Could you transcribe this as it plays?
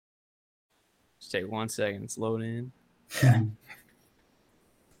Just take 1 second. It's loading. Yeah.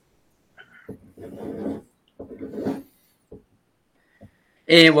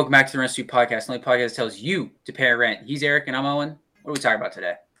 And welcome back to the Rent Street Podcast. The only podcast that tells you to pay rent. He's Eric and I'm Owen. What are we talking about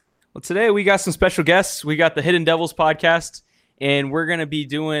today? Well, today we got some special guests. We got the Hidden Devils podcast, and we're going to be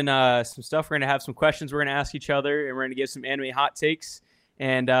doing some stuff. We're going to have some questions we're going to ask each other, and we're going to give some anime hot takes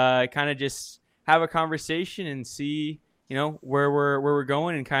and kind of just have a conversation and see, where we're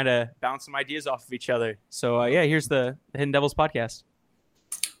going and kind of bounce some ideas off of each other. So, here's the Hidden Devils podcast.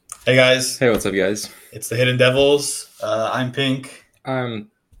 Hey, guys. Hey, what's up, guys? It's the Hidden Devils. I'm Pink. I'm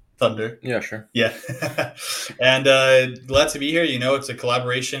Thunder. Yeah, sure. Yeah. And glad to be here. It's a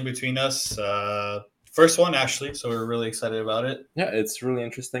collaboration between us. First one, actually, so we're really excited about it. Yeah, it's really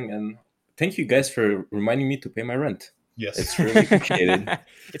interesting. And thank you guys for reminding me to pay my rent. Yes. It's really appreciated.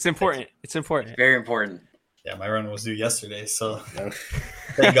 It's important. It's important. Very important. Yeah, my rent was due yesterday, so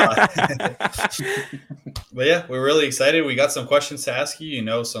thank God. But yeah, we're really excited. We got some questions to ask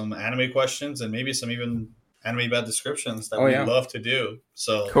you, some anime questions and maybe some even anime bad descriptions that we'd love to do.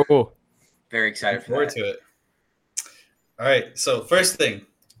 So cool. Very excited forward to it. All right. So first thing,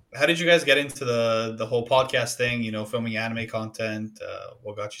 how did you guys get into the whole podcast thing, filming anime content?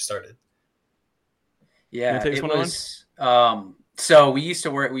 What got you started? Yeah, it was so we used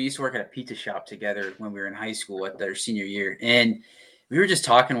to work at a pizza shop together when we were in high school at their senior year. And we were just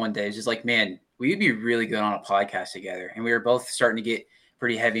talking one day, just like, man, we'd be really good on a podcast together. And we were both starting to get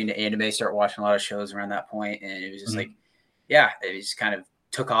pretty heavy into anime, start watching a lot of shows around that point. And it was just it just kind of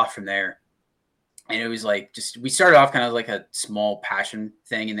took off from there. And it was like, we started off kind of like a small passion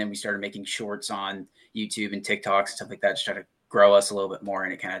thing. And then we started making shorts on YouTube and TikToks and stuff like that, to try to grow us a little bit more.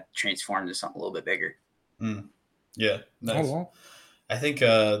 And it kind of transformed into something a little bit bigger. Yeah. Nice. Oh, wow. I think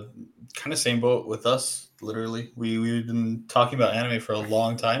kind of same boat with us. Literally, we've been talking about anime for a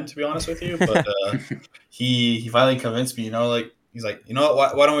long time, to be honest with you. But he finally convinced me. He's like, you know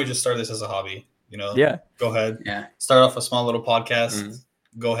what? Why don't we just start this as a hobby? Yeah. Go ahead. Yeah. Start off a small little podcast.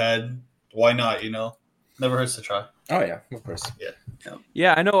 Mm-hmm. Go ahead. Why not? Never hurts to try. Oh yeah, of course. Yeah.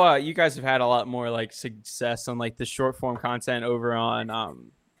 Yeah, I know you guys have had a lot more success on the short form content over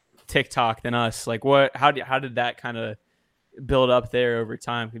on TikTok than us. How did that kind of build up there over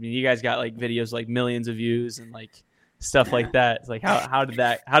time? I mean, you guys got videos millions of views and stuff like that. It's how did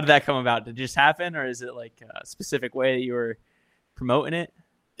that come about? Did it just happen, or is it a specific way that you were promoting it?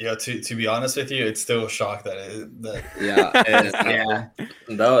 Yeah, to be honest with you, it's still a shock that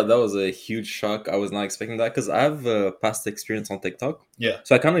that was a huge shock. I was not expecting that because I have past experience on TikTok. Yeah,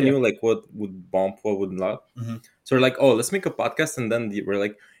 so I kind of knew what would bump, what would not. Mm-hmm. So we're like, oh, let's make a podcast, and then we're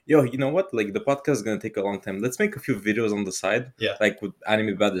like, yo, you know what? The podcast is gonna take a long time. Let's make a few videos on the side, with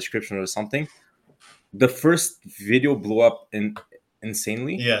anime bad description or something. The first video blew up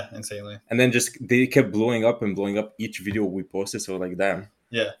insanely. Yeah, insanely. And then they kept blowing up each video we posted. So damn.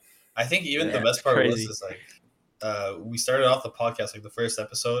 Yeah, I think even the best part was we started off the podcast the first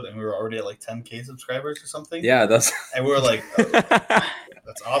episode, and we were already at 10K subscribers or something. Yeah, and we were like, oh,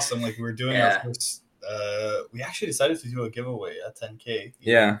 that's awesome. We were doing our first. We actually decided to do a giveaway at 10K.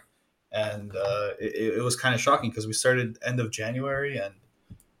 Yeah, and it was kind of shocking because we started end of January, and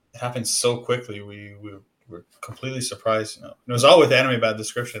it happened so quickly. We were completely surprised. And it was all with anime bad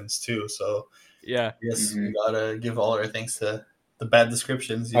descriptions too. So yeah, yes, we gotta give all our thanks to the bad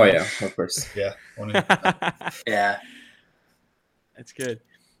descriptions. Oh yeah, of course. Yeah. Yeah. That's good.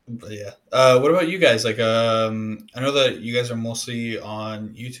 But yeah. What about you guys? I know that you guys are mostly on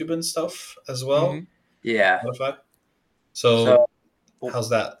YouTube and stuff as well. Mm-hmm. Yeah. So how's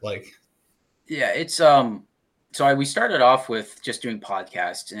that like? Yeah, it's we started off with just doing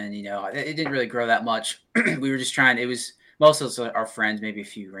podcasts, and it didn't really grow that much. We were just trying. It was most of our friends, maybe a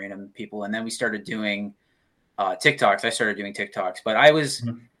few random people, and then we started doing TikToks. I started doing TikToks, but I was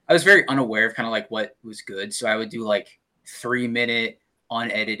very unaware of kind of what was good. So I would do 3-minute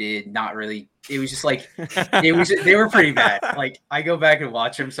unedited, not really. It was just they were pretty bad. I go back and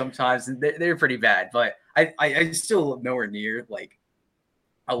watch them sometimes, and they were pretty bad. But I still nowhere near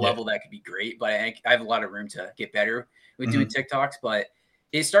a level that could be great. But I have a lot of room to get better with doing TikToks. But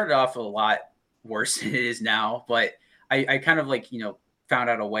it started off a lot worse than it is now. But I kind of found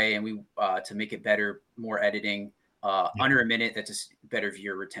out a way, and we to make it better, more editing, under a minute. That's just better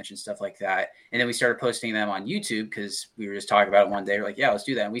viewer retention, stuff like that. And then we started posting them on YouTube because we were just talking about it one day. We're like, yeah, let's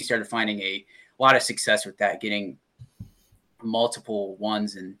do that. And we started finding a lot of success with that, getting multiple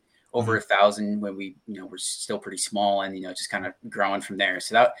ones and over 1,000 when we, we're still pretty small, and, just kind of growing from there.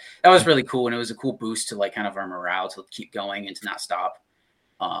 So that was really cool. And it was a cool boost to kind of our morale to keep going and to not stop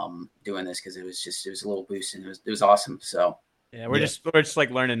doing this, because it was a little boost, and it was awesome. So Yeah, we're just like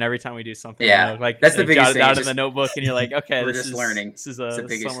learning every time we do something. Yeah, like that's the biggest jot thing. it out in the notebook, and you're like, okay, we're this just is learning. This is the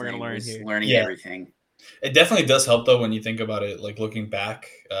biggest something we're gonna learn here. Learning everything. It definitely does help though when you think about it, like looking back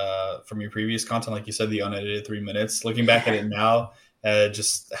from your previous content, like you said, the unedited 3 minutes. Looking back at it now,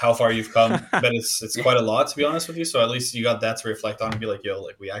 just how far you've come, but it's quite a lot to be honest with you. So at least you got that to reflect on and be like, yo,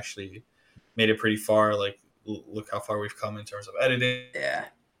 like we actually made it pretty far. Like look how far we've come in terms of editing. Yeah.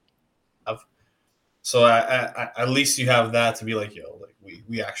 So at least you have that to be like, yo, like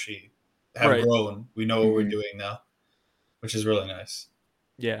we actually have grown. We know what we're doing now, which is really nice.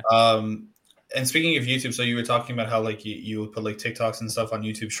 Yeah. And speaking of YouTube, so you were talking about how like you would put like TikToks and stuff on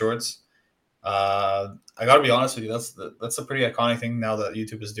YouTube Shorts. I gotta be honest with you, that's a pretty iconic thing now that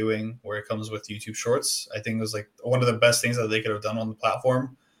YouTube is doing, where it comes with YouTube Shorts. I think it was like one of the best things that they could have done on the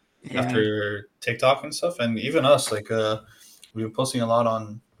platform after TikTok and stuff. And even us, like we were posting a lot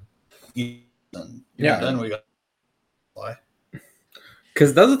on. And then we got why?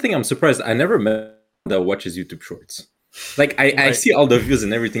 Because that's the thing. I'm surprised. I never met that watches YouTube Shorts. Like I see all the views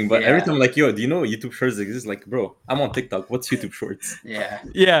and everything, but every time I'm like, yo, do you know YouTube Shorts exist? Like, bro, I'm on TikTok. What's YouTube Shorts?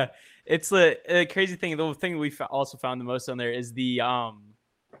 Yeah. It's the crazy thing. The thing we also found the most on there is the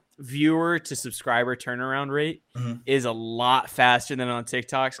viewer to subscriber turnaround rate is a lot faster than on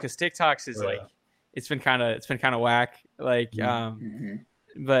TikToks, because TikToks is like it's been kind of whack. Like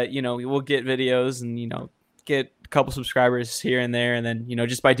but you know, we'll get videos and, you know, get a couple subscribers here and there, and then, you know,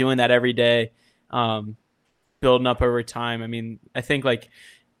 just by doing that every day, building up over time. I mean, I think like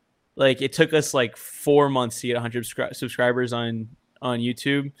it took us like 4 months to get 100 subscribers on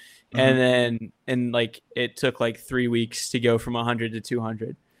YouTube, and like it took like 3 weeks to go from 100 to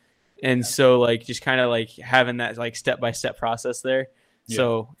 200. And so like just kind of like having that like step-by-step process there.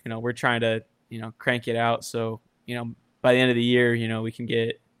 So, you know, we're trying to, you know, crank it out. So, you know, by the end of the year, you know, we can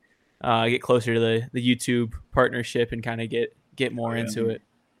get closer to the YouTube partnership and kind of get more into it.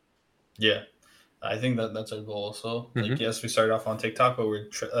 Yeah, I think that's our goal also. Like, yes, we started off on TikTok, but we're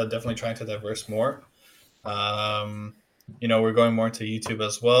definitely trying to diverse more. You know, we're going more into YouTube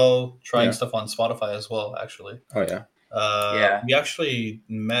as well, trying stuff on Spotify as well, actually. Oh, yeah. We actually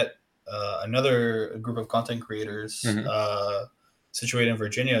met another group of content creators situated in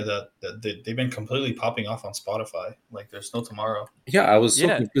Virginia that they've been completely popping off on Spotify. Like, there's no tomorrow. Yeah, I was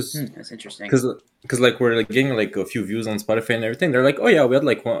so confused. That's interesting. Because like we're like getting like a few views on Spotify and everything. They're like, oh yeah, we had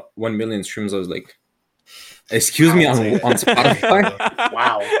like 1 million streams. I was like, excuse me, on Spotify.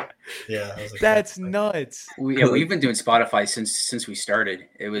 Wow. Yeah, I was like, that's nuts. We've been doing Spotify since we started.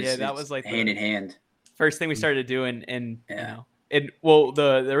 It was that was like hand in hand. First thing we started doing, and you know. Well,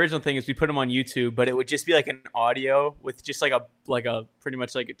 the original thing is we put them on YouTube, but it would just be like an audio with just like a pretty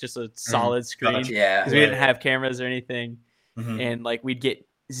much like just a solid screen. Yeah, because we didn't have cameras or anything, and like we'd get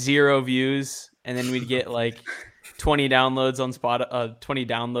 0 views, and then we'd get like 20 downloads on 20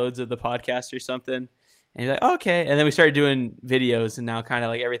 downloads of the podcast or something. And you're like, okay. And then we started doing videos, and now kind of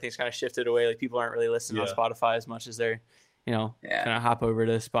like everything's kind of shifted away. Like people aren't really listening on Spotify as much as they're, you know, kind of hop over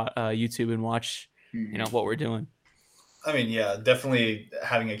to YouTube and watch, you know, what we're doing. I mean, yeah, definitely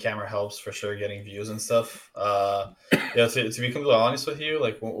having a camera helps for sure, getting views and stuff. To be completely honest with you,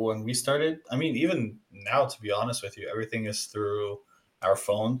 like when we started, I mean, even now, to be honest with you, everything is through our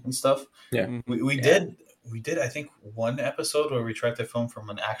phone and stuff. Yeah, we did I think one episode where we tried to film from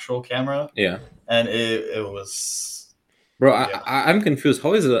an actual camera. Yeah, and it was. Bro, I'm confused.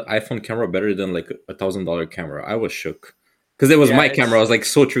 How is an iPhone camera better than like $1,000 camera? I was shook. Because it was my camera. I was like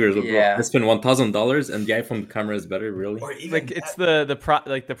so triggered. Bro, I spent $1,000 and the iPhone camera is better, really? Or even like it's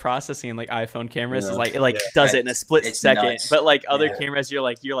the processing in like iPhone cameras is like it does it in a split second. Nuts. But like other cameras, you're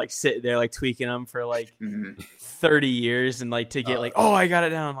like sitting there like tweaking them for like 30 years and like to get like, oh, I got it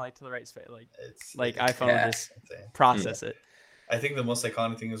down like to the right space. Like iPhone just process it. I think the most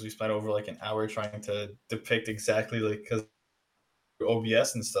iconic thing is we spent over like an hour trying to depict exactly like because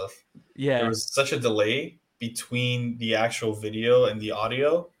OBS and stuff. Yeah, there was such a delay between the actual video and the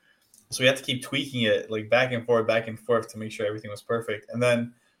audio, so we had to keep tweaking it like back and forth to make sure everything was perfect. And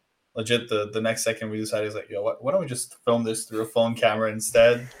then legit the next second we decided, is like, yo, why don't we just film this through a phone camera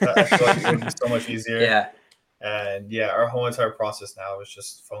instead? I feel like it would be so much easier. And our whole entire process now is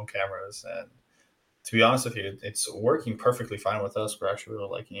just phone cameras, and to be honest with you, it's working perfectly fine with us. We're actually really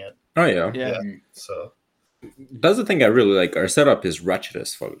liking it. Oh yeah. So that's the thing I really like. Our setup is ratchet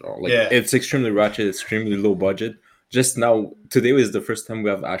as fuck. Like it's extremely ratchet, extremely low budget. Just now, today was the first time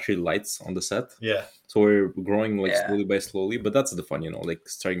we have actually lights on the set. Yeah. So we're growing like slowly by slowly, but that's the fun, you know, like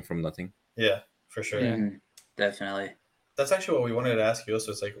starting from nothing. Yeah, for sure. Definitely. That's actually what we wanted to ask you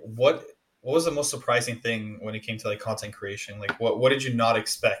also. It's like, what was the most surprising thing when it came to like content creation? Like what did you not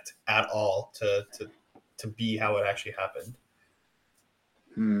expect at all to be how it actually happened?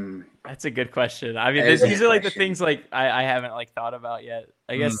 That's a good question. I mean, these are like the things like I haven't like thought about yet.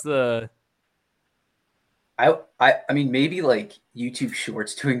 I guess I mean, maybe like YouTube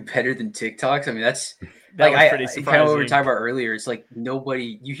Shorts doing better than TikToks. I mean, that like was pretty surprising. Kind of what we were talking about earlier. It's like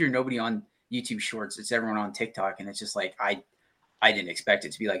you hear nobody on YouTube Shorts. It's everyone on TikTok, and it's just like I didn't expect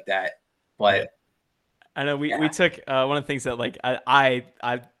it to be like that. But I know we took one of the things that like I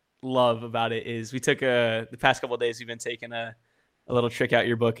love about it is we took the past couple of days we've been taking a little trick out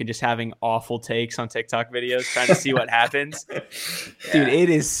your book and just having awful takes on TikTok videos, trying to see what happens. Dude, it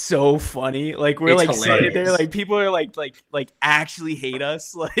is so funny. Like we're like sitting there, like people are like actually hate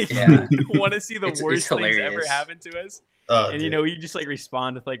us, like want to see the worst things ever happen to us. And you know, you just like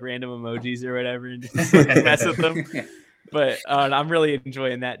respond with like random emojis or whatever and just like, mess with them. But I'm really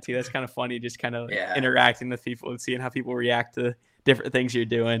enjoying that too. That's kind of funny, just kind of interacting with people and seeing how people react to different things you're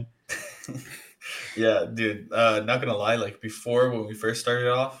doing. Yeah, dude. Not gonna lie, like before when we first started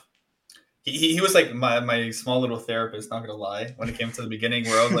off, he was like my small little therapist. Not gonna lie, when it came to the beginning,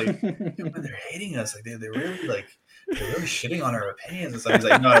 where I was like, they're hating us, like they're really shitting on our opinions and stuff. He's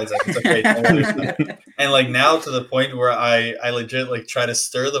like, no, it's okay. Don't worry. And like now to the point where I legit like try to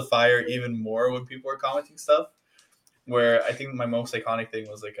stir the fire even more when people are commenting stuff. Where I think my most iconic thing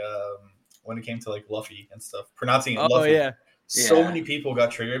was like when it came to like Luffy and stuff, pronouncing it Luffy. Oh yeah. So many people got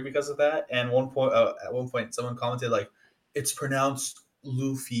triggered because of that. And at one point, someone commented like, "It's pronounced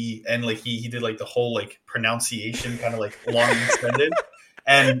Luffy," and like he did like the whole like pronunciation kind of like long and extended.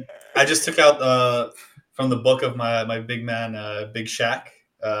 And I just took out from the book of my big man, Big Shaq,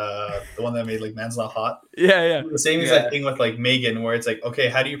 the one that made like Man's Not Hot. Yeah. The same exact thing with like Megan, where it's like, okay,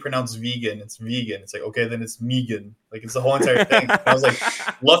 how do you pronounce vegan? It's vegan. It's like, okay, then it's Megan. Like it's the whole entire thing. And I was like,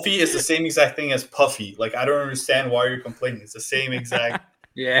 Luffy is the same exact thing as Puffy. Like I don't understand why you're complaining. It's the same exact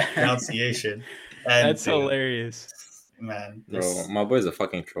pronunciation. And that's hilarious. Man, bro, my boy's a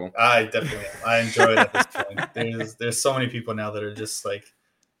fucking troll. I definitely am. I enjoy it at this point. There's so many people now that are just like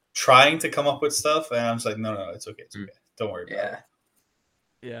trying to come up with stuff, and I'm just like, no, it's okay. It's okay. Don't worry about it.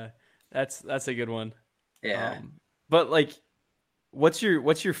 Yeah, that's a good one. Yeah. But like, what's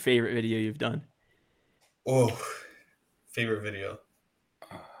your favorite video you've done? Oh, favorite video.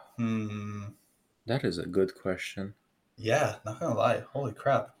 That is a good question. Yeah, not gonna lie. Holy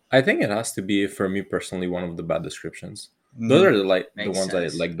crap. I think it has to be, for me personally, one of the bad descriptions. Those are the ones I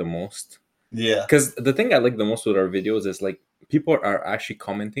like the most. Yeah. Because the thing I like the most with our videos is like people are actually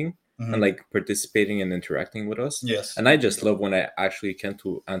commenting and like participating and interacting with us. Yes. And I just love when I actually can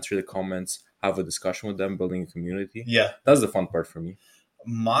to answer the comments, have a discussion with them, building a community. Yeah. That's the fun part for me.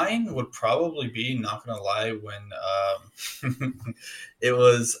 Mine would probably be, not gonna lie, when it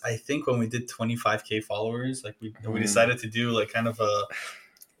was, I think when we did 25K followers, like we decided to do like kind of a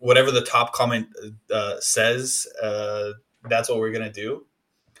whatever the top comment says, that's what we're gonna do.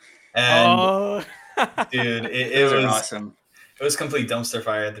 And dude, it was awesome. It was complete dumpster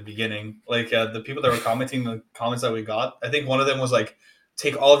fire at the beginning. Like the people that were commenting the comments that we got, I think one of them was like,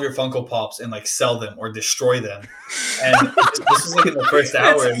 take all of your Funko Pops and like sell them or destroy them. And this was like in the first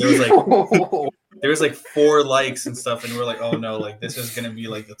hour, and there was like 4 likes and stuff, and we're like, oh no, like this is gonna be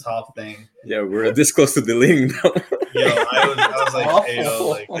like the top thing. Yeah, we're this close to deleting them. I was like,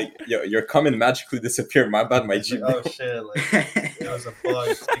 hey, like your comment magically disappeared. My bad, my G. Oh shit! Like it was a bug.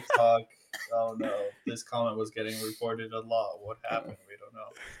 TikTok. Oh no, this comment was getting reported a lot. What happened? We don't know.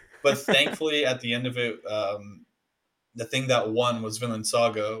 But thankfully, at the end of it, the thing that won was Vinland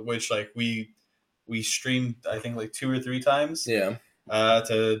Saga, which like we streamed, I think like 2 or 3 times. Yeah.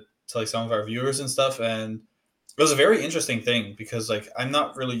 To like some of our viewers and stuff, and it was a very interesting thing because like I'm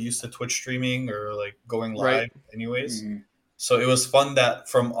not really used to Twitch streaming or like going live anyways. So it was fun that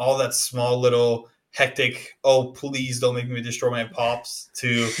from all that small little hectic, oh please don't make me destroy my pops,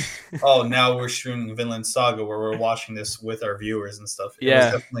 to oh now we're streaming Vinland Saga where we're watching this with our viewers and stuff. It was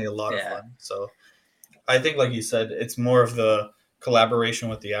definitely a lot of fun. So I think, like you said, it's more of the collaboration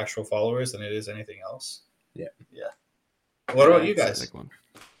with the actual followers than it is anything else. Yeah. What about you guys?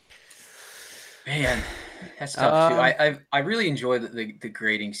 Man, that's tough too. I really enjoy the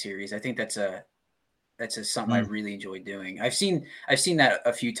grading series. I think that's something I really enjoy doing. I've seen that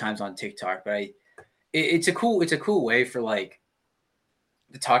a few times on TikTok, but it's a cool way for like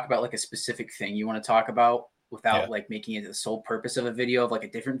to talk about like a specific thing you want to talk about without like making it the sole purpose of a video of like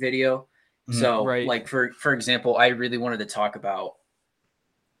a different video. So like for example, I really wanted to talk about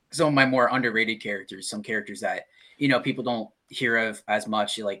some of my more underrated characters, some characters that, you know, people don't hear of as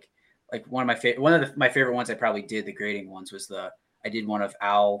much. Like one of my favorite ones I probably did, the grading ones, was I did one of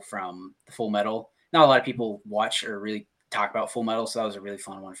Al from the Full Metal. Not a lot of people watch or really talk about Full Metal, so that was a really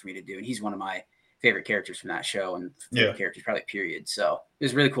fun one for me to do. And he's one of my favorite characters from that show and favorite characters probably period. So it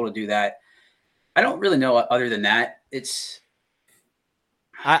was really cool to do that. I don't really know other than that.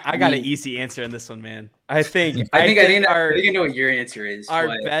 I got an easy answer in this one, man. I think I know what your answer is. Our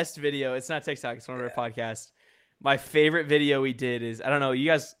best video. It's not TikTok. It's one of our podcasts. My favorite video we did is, I don't know. You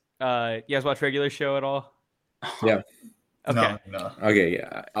guys watch Regular Show at all? Yeah. Okay. No. Okay.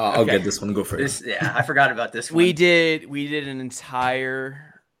 Yeah. I'll get this one. Go for it. I forgot about this one. We did an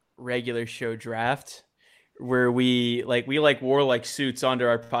entire Regular Show draft where we wore like suits onto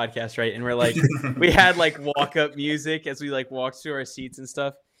our podcast, right? And we're like, we had like walk up music as we like walked through our seats and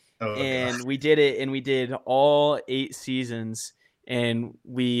stuff. We did it, and we did all 8 seasons, and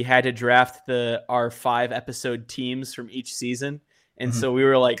we had to draft our 5 episode teams from each season. And so we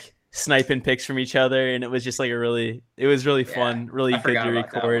were like sniping picks from each other, and it was just like really fun, really good to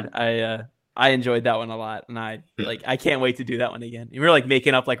record. I enjoyed that one a lot, and I can't wait to do that one again. And we were like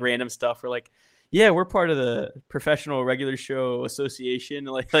making up like random stuff. We're like, yeah, we're part of the Professional Regular Show Association,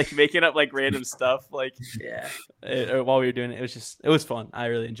 like making up like random stuff, like while we were doing it. It was fun. I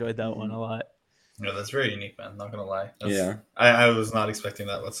really enjoyed that one a lot. Yeah, that's very unique, man. Not gonna lie. I was not expecting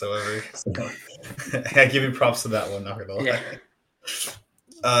that whatsoever. So I give you props to that one. Not gonna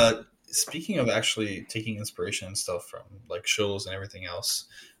lie. Speaking of actually taking inspiration and stuff from like shows and everything else,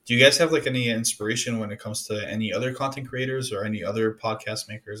 do you guys have like any inspiration when it comes to any other content creators or any other podcast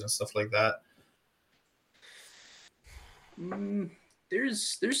makers and stuff like that?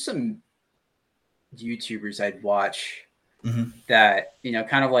 There's some YouTubers I'd watch that, you know,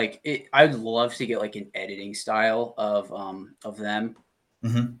 kind of like it. I'd love to get like an editing style of them.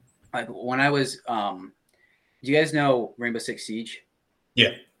 Like when I was, do you guys know Rainbow Six Siege?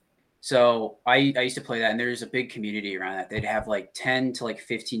 Yeah. So I used to play that, and there's a big community around that. They'd have like 10 to like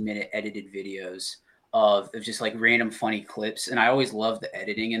 15-minute edited videos of just like random funny clips, and I always loved the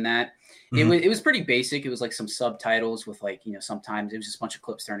editing in that. It was pretty basic. It was like some subtitles with like, you know, sometimes it was just a bunch of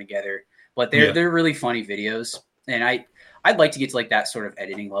clips thrown together, but they're really funny videos, and I'd like to get to like that sort of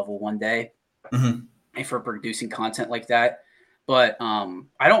editing level one day, and for producing content like that. But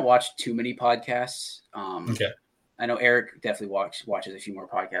I don't watch too many podcasts. I know Eric definitely watches a few more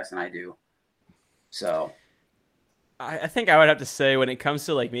podcasts than I do. So I think I would have to say when it comes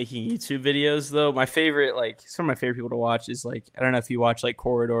to like making YouTube videos, though, my favorite, like some of my favorite people to watch is like, I don't know if you watch like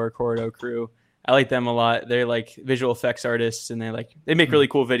Corridor Crew. I like them a lot. They're like visual effects artists, and they make really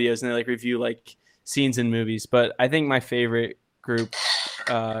cool videos, and they like review like scenes in movies. But I think my favorite group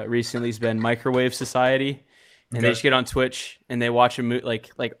recently has been Microwave Society, and they just get on Twitch and they watch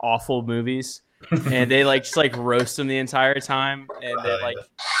like awful movies. And they like just like roast them the entire time, and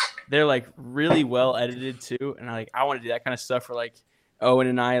they're like really well edited too. And I want to do that kind of stuff where like Owen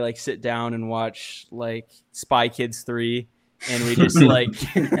and I like sit down and watch like Spy Kids 3, and we just like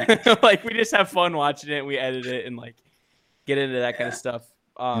like we just have fun watching it, and we edit it and like get into that kind of stuff.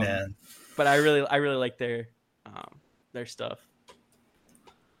 But I really like their stuff.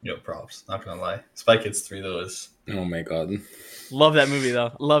 Yo, props. Not gonna lie, Spy Kids 3 though is, oh my god, love that movie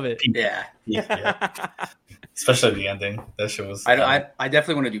though. Love it. Yeah. Especially the ending. That shit was. I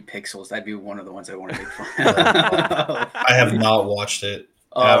definitely want to do Pixels. That'd be one of the ones I want to make fun. I have not watched it.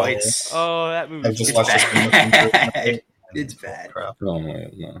 That movie. I've just watched it. It's bad. Crap. oh my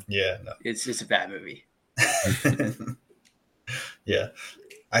no. Yeah, no. It's a bad movie. Yeah,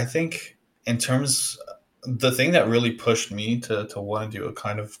 I think in terms. The thing that really pushed me to want to do a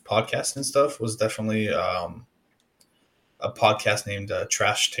kind of podcast and stuff was definitely a podcast named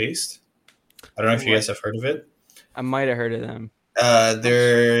Trash Taste. I don't know if you guys have heard of it. I might have heard of them.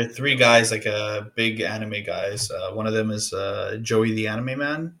 They're 3 guys, like big anime guys. One of them is Joey the Anime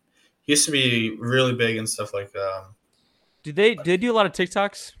Man. He used to be really big and stuff like that. Do they do a lot of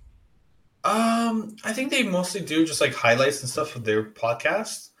TikToks? I think they mostly do just like highlights and stuff of their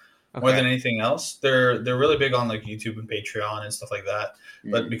podcast. More than anything else. They're really big on like YouTube and Patreon and stuff like that.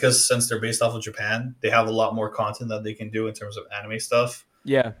 But because since they're based off of Japan, they have a lot more content that they can do in terms of anime stuff.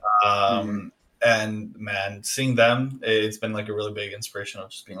 Yeah. And man, seeing them, it's been like a really big inspiration of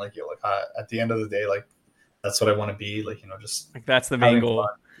just being like, yo, like at the end of the day, like that's what I want to be. Like, you know, just like that's the main goal.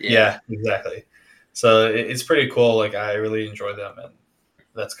 Yeah, exactly. So it's pretty cool. Like I really enjoy them, and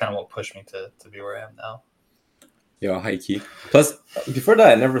that's kind of what pushed me to be where I am now. Yeah, high key. Plus, before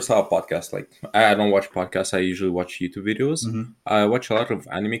that, I never saw a podcast. Like, I don't watch podcasts. I usually watch YouTube videos. I watch a lot of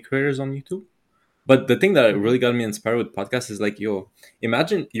anime creators on YouTube. But the thing that really got me inspired with podcasts is like, yo,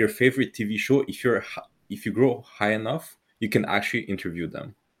 imagine your favorite TV show. If you grow high enough, you can actually interview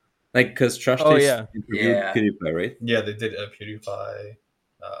them. Like, because Trash Taste interviewed PewDiePie, right? Yeah, they did PewDiePie.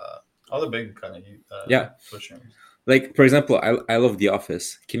 All the big kind of yeah. Twitchers. Like, for example, I love The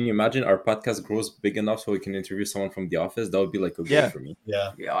Office. Can you imagine our podcast grows big enough so we can interview someone from The Office? That would be like a goal for me. Yeah.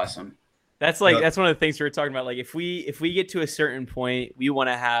 That'd be awesome. That's like that's one of the things we were talking about. Like if we get to a certain point, we want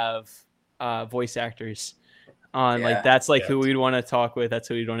to have voice actors on. Like that's like who we'd want to talk with. That's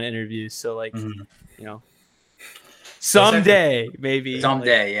who we'd want to interview. So like you know, someday maybe.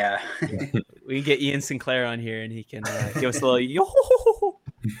 Someday, like, we can get Ian Sinclair on here and he can give us a little yo.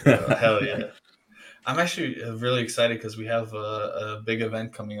 Hell yeah. I'm actually really excited because we have a big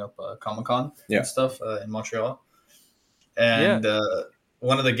event coming up, Comic-Con and stuff in Montreal. And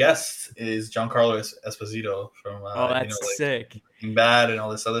one of the guests is Giancarlo Esposito from that's sick. Breaking Bad and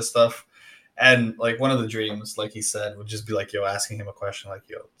all this other stuff. And like one of the dreams, like he said, would just be like, asking him a question like,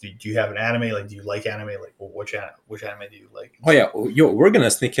 do you have an anime? Like, do you like anime? Like, which anime do you like? Oh yeah, we're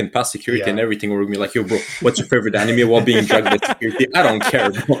gonna sneak in past security and everything. We're gonna be like, bro, what's your favorite anime while being dragged by security? I don't care,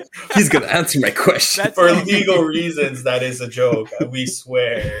 bro. He's gonna answer my question. For legal reasons, that is a joke. We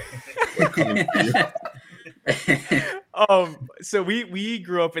swear. We're coming for you. So we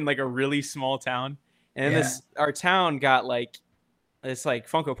grew up in like a really small town, and our town got like this like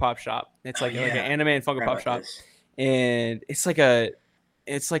Funko Pop shop. It's like an anime and Funko Pop shop, and it's like I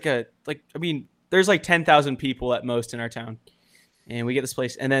mean, there's like 10,000 people at most in our town, and we get this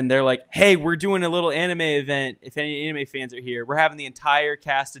place, and then they're like, hey, we're doing a little anime event. If any anime fans are here, we're having the entire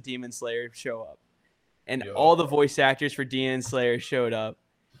cast of Demon Slayer show up, and all the voice actors for Demon Slayer showed up.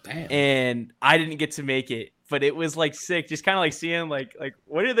 Damn. And I didn't get to make it, but it was like sick, just kind of like seeing like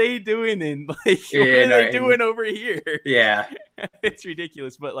what are they doing and like what are they doing over here? Yeah, it's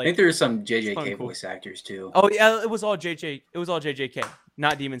ridiculous. But like I think there were some JJK voice actors too. Oh yeah, it was all JJK,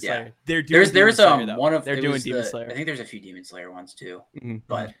 not Demon Slayer. Yeah. They're doing there's Slayer, one of they're doing Demon Slayer. I think there's a few Demon Slayer ones too,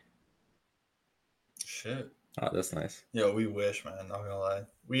 but shit. Oh, that's nice. Yo, we wish, man. Not gonna lie,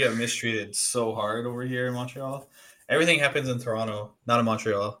 we get mistreated so hard over here in Montreal. Everything happens in Toronto, not in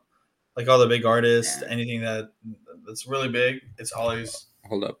Montreal. Like all the big artists, anything that's really big, it's always.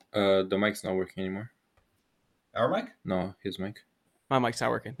 Hold up, the mic's not working anymore. Our mic? No, his mic. My mic's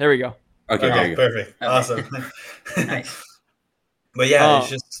not working. There we go. Okay, perfect, okay. Awesome. Nice. But yeah, it's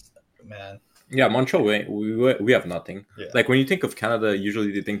just man. Yeah, Montreal, we have nothing. Yeah. Like when you think of Canada,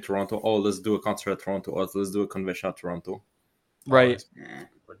 usually they think Toronto. Oh, let's do a concert at Toronto. Or let's do a convention at Toronto. Right.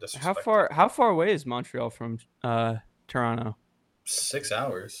 How far away is Montreal from Toronto? 6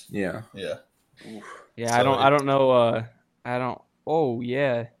 hours. Yeah. Yeah. Yeah, so I don't know. I don't. Oh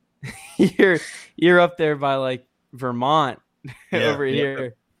yeah, you're up there by like Vermont over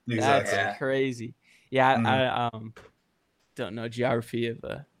here. Exactly. That's crazy. Yeah, I don't know geography of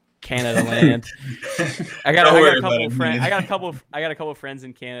Canada land. I got a couple of friends. I got a couple of friends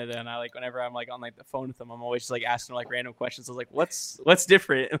in Canada, and I like whenever I'm like on like the phone with them, I'm always just like asking like random questions. I was like, what's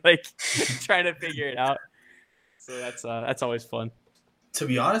different? Like trying to figure it out. So that's always fun. To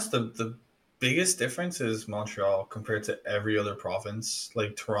be honest, the biggest difference is Montreal compared to every other province.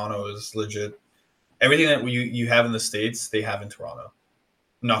 Like Toronto is legit. Everything that you have in the States, they have in Toronto.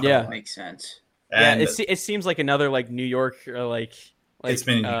 Makes sense. And it seems like another like New York or like it's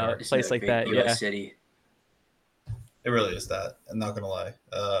been New York. Place like that. Yeah, city. It really is that. I'm not gonna lie.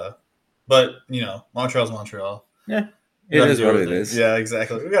 But Montreal's Montreal. Yeah, it is what it is. Yeah,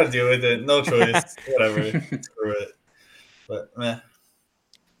 exactly. We got to deal with it. No choice. Whatever. Screw it. But meh.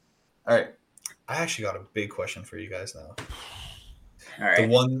 All right. I actually got a big question for you guys now. All right. The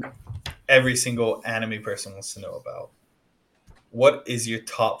one every single anime person wants to know about. What is your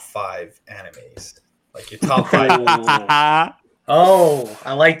top 5 animes? Like your top 5. Oh,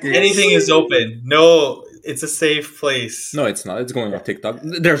 I like this. Anything is open. No, it's a safe place. No, it's not. It's going on TikTok.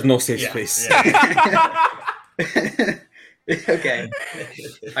 There's no safe space. Yeah. Okay.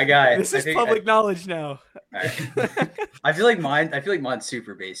 I got it. This is public knowledge now. Right. I feel like mine's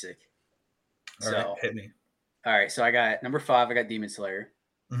super basic. All right, hit me. All right, so I got number 5, I got Demon Slayer.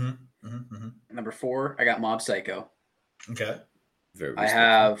 Mm-hmm. Number 4, I got Mob Psycho. Okay. I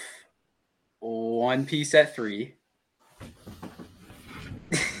have One Piece at 3.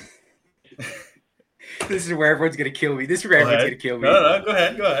 This is where everyone's gonna kill me. No, go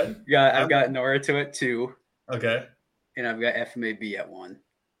ahead. I've got Naruto at 2. Okay. And I've got FMAB at 1.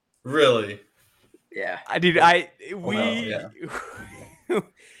 Really? Yeah.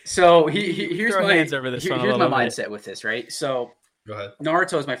 So here's my mindset with this, right? So go ahead.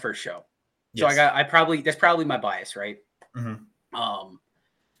 Naruto is my first show. Yes. So that's probably my bias, right? Mm-hmm.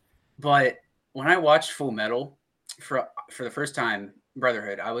 But when I watched Full Metal for the first time,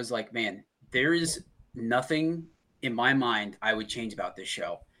 Brotherhood, I was like, man, there is nothing in my mind I would change about this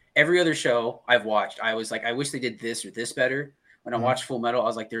show. Every other show I've watched, I was like, I wish they did this or this better. When I watched Full Metal, I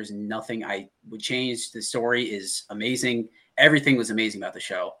was like, there's nothing I would change. The story is amazing. Everything was amazing about the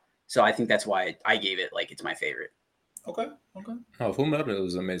show. So I think that's why I gave it like it's my favorite. Okay. Oh, Full Metal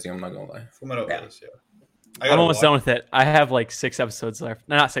was amazing. I'm not gonna lie. Full Metal is, yeah. I'm almost done with it. I have like 6 episodes left.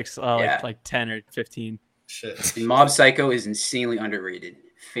 No, not 6, like 10 or 15. Shit. And Mob Psycho is insanely underrated.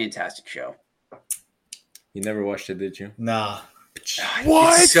 Fantastic show. You never watched it, did you? Nah.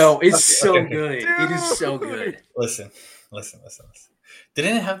 What? It's so good. Dude. It is so good. Listen.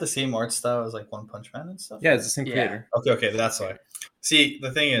 Didn't it have the same art style as like One Punch Man and stuff? Yeah, it's the same creator. Okay, that's why. See,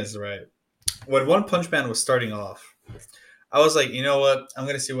 the thing is, right, when One Punch Man was starting off, I was like, you know what? I'm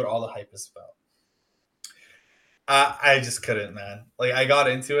going to see what all the hype is about. I just couldn't, man. Like, I got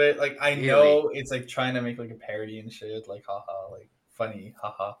into it. Like, I know it's like trying to make like a parody and shit, like, haha, like funny,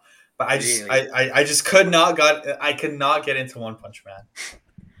 haha. But I just, I just could not get into One Punch Man.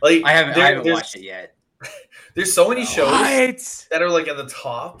 Like, I haven't watched it yet. There's so many shows that are like at the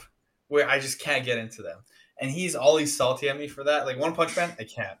top where I just can't get into them. And he's always salty at me for that. Like One Punch Man, I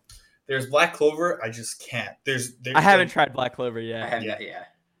can't. There's Black Clover, I just can't. There's I haven't tried Black Clover yet.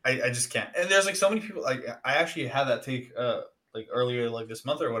 I just can't. And there's like so many people. Like I actually had that take like earlier, like this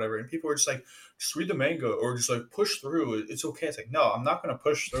month or whatever, and people were just like, just read the manga or just like push through. It's okay. It's like, no, I'm not gonna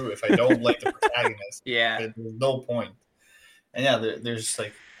push through if I don't like the protagonist. There's no point. And yeah, there's just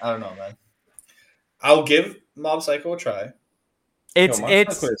like, I don't know, man. I'll give Mob Psycho a try.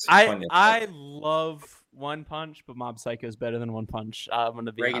 I love One Punch, but Mob Psycho is better than One Punch. I'm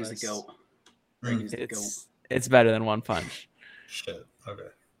gonna be honest. Reagan's the goat. It's better than One Punch. Shit. Okay.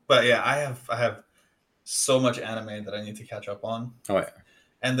 But yeah, I have so much anime that I need to catch up on. Oh yeah.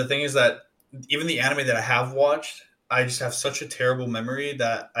 And the thing is that even the anime that I have watched, I just have such a terrible memory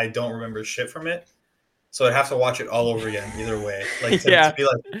that I don't remember shit from it. So I'd have to watch it all over again either way. Like to be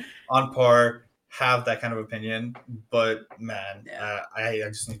like on par, have that kind of opinion. But man, I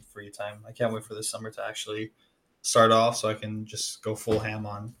just need free time. I can't wait for the summer to actually start off so I can just go full ham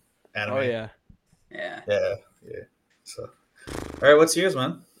on anime. Oh yeah. So all right, what's yours,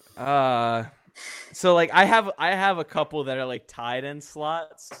 man? So like I have a couple that are like tied in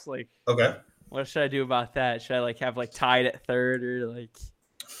slots. Like, okay, what should I do about that? Should I like have like tied at third or like?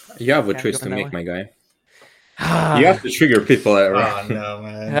 You have a choice to make, my guy. You have to trigger people at right. Oh no,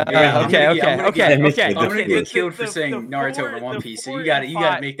 man. Okay. I'm gonna get killed for saying Naruto over One Piece. So you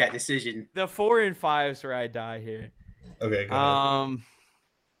gotta make that decision. The 4 and 5s where I die here. Okay. Go ahead.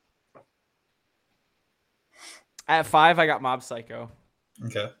 At 5, I got Mob Psycho.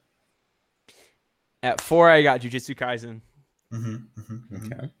 Okay. At 4, I got Jujutsu Kaisen.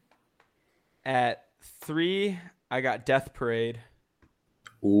 Okay. At 3, I got Death Parade.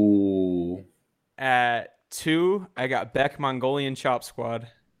 Ooh. At 2, I got Beck Mongolian Chop Squad.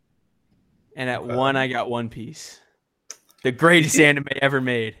 And at 1, I got One Piece. The greatest anime ever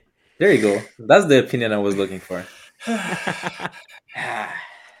made. There you go. That's the opinion I was looking for. I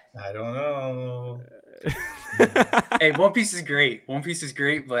don't know. Hey, One Piece is great.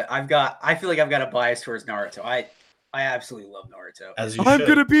 But I feel like I've got a bias towards Naruto. I absolutely love Naruto. I'm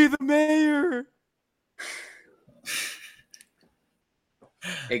gonna be the mayor.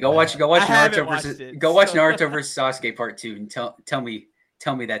 Hey, go watch Naruto versus Sasuke Part 2 and tell me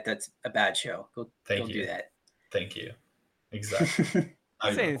that that's a bad show. Go do that. Thank you. Exactly.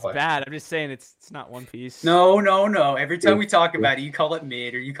 I'm saying it's bad. I'm just saying it's not One Piece. No. Every time we talk about it, you call it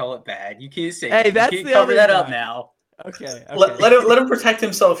mid or you call it bad. You can't say. Hey, that's you can't cover that up now. Okay. Let him protect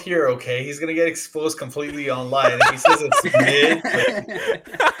himself here. Okay, he's gonna get exposed completely online. If he says it's mid, like,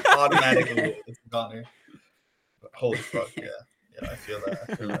 automatically it's gone. Holy fuck! Yeah, I feel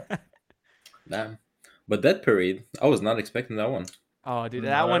that. Damn. But that parade, I was not expecting that one. Oh, dude,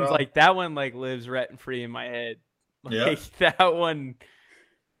 that one lives rent free in my head. That one.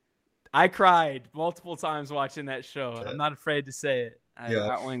 I cried multiple times watching that show. Shit. I'm not afraid to say it.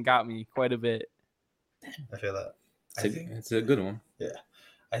 That one got me quite a bit. I feel that. It's a good one. Yeah.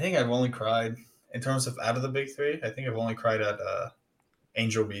 I think I've only cried, in terms of out of the big 3, I think I've only cried at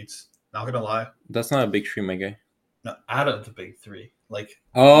Angel Beats. Not going to lie. That's not a big 3, my guy. No, out of the big 3. Like,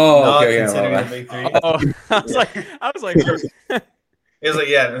 considering the big 3. Oh, I was like. It was like,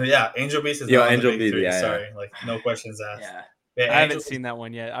 yeah. Angel Beats is not Angel the big 3. Beats, Sorry. Like, no questions asked. Yeah. I haven't seen that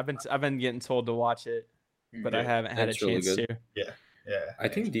one yet. I've been getting told to watch it, but I haven't had a chance to. Yeah. I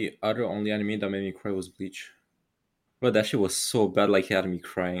think the other only anime that made me cry was Bleach. But that shit was so bad, like it had me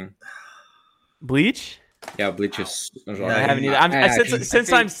crying. Bleach? Yeah, Bleach is. I haven't either.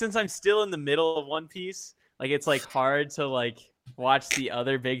 Since I'm still in the middle of One Piece, like it's like hard to like watch the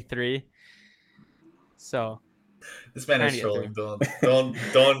other big 3. So This man is trolling.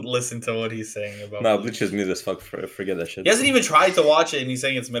 Don't listen to what he's saying about. No, Bleach is mid as fuck. Forget that shit. He hasn't even tried to watch it, and he's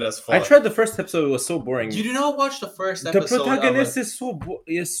saying it's mid as fuck. I tried the first episode. It was so boring. You did not watch the first episode. The protagonist is so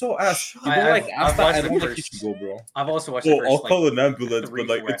ass. You don't like Asta. I don't think you should go, bro. I've also watched. The first, I'll call an ambulance, but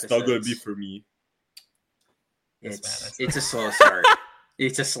like it's not gonna be for me. It's a slow start.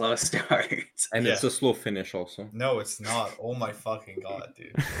 It's a slow start. And it's a slow finish also. No, it's not. Oh my fucking god,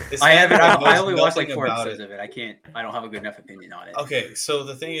 dude. I only watched like 4 episodes of it. I don't have a good enough opinion on it. Okay, so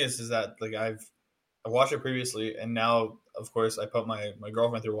the thing is that like I watched it previously, and now of course I put my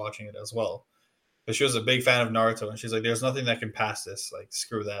girlfriend through watching it as well. But she was a big fan of Naruto, and she's like, there's nothing that can pass this. Like,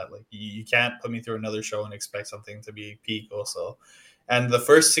 screw that. Like, you can't put me through another show and expect something to be peak also. And the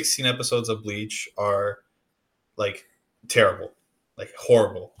first 16 episodes of Bleach are like terrible. Like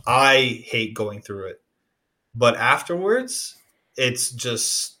horrible. I hate going through it. But afterwards, it's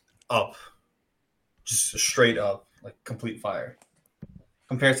just up. Just straight up. Like complete fire.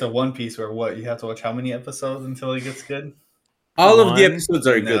 Compared to One Piece where you have to watch how many episodes until it gets good? All of the episodes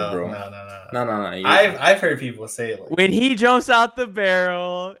are good, bro. No. I've heard people say it. Like, when he jumps out the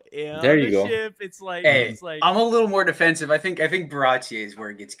barrel, there you go. Ship, it's like I'm a little more defensive. I think Baratie is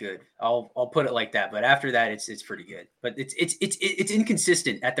where it gets good. I'll put it like that. But after that, it's pretty good. But it's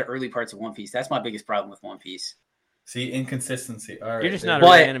inconsistent at the early parts of One Piece. That's my biggest problem with One Piece. See, inconsistency. All right, you're just not a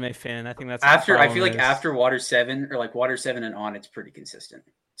real anime fan. I think that's after. I feel like after Water 7 or like Water 7 and on, it's pretty consistent.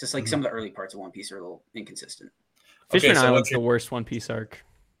 Just like some of the early parts of One Piece are a little inconsistent. Fishman Island's the worst One Piece arc.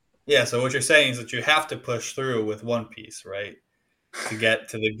 Yeah, so what you're saying is that you have to push through with One Piece, right? To get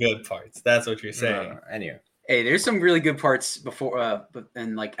to the good parts. That's what you're saying. Anyway. Hey, there's some really good parts before,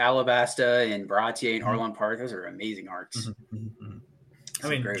 and like Alabasta and Baratie and Arlong Park. Those are amazing arcs. I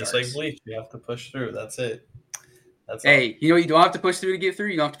mean, just like Bleach, you have to push through. That's it. Hey, you know what you don't have to push through to get through?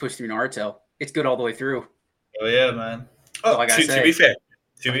 You don't have to push through Naruto. It's good all the way through. Oh, yeah, man. Oh,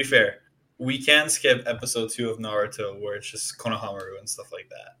 to be fair, we can skip episode 2 of Naruto where it's just Konohamaru and stuff like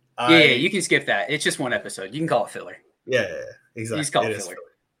that. Yeah, you can skip that. It's just one episode. You can call it filler. Yeah, exactly. You just call it filler.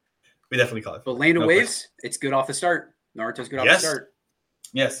 We definitely call it filler. But Land of Waves, it's good off the start. Naruto's good off the start.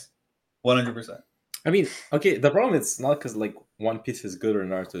 Yes, 100%. I mean, okay, the problem is not because like One Piece is good or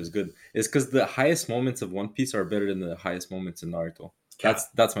Naruto is good. It's because the highest moments of One Piece are better than the highest moments in Naruto.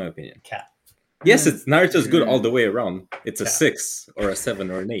 That's my opinion. Yes, Naruto's good all the way around. It's a 6 or a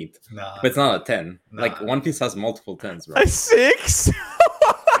 7 or an 8. But it's not a 10. Like One Piece has multiple 10s, bro. A 6?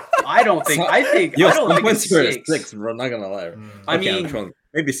 I don't think. I think. I don't think it's 6, bro. Not gonna lie. I mean,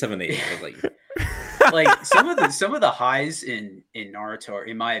 maybe 7, 8. But like some of the highs in Naruto,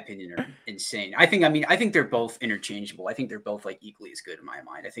 in my opinion, are insane. I think they're both interchangeable. I think they're both like equally as good in my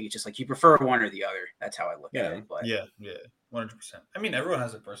mind. I think it's just like you prefer one or the other. That's how I look at it. But yeah, 100%. I mean, everyone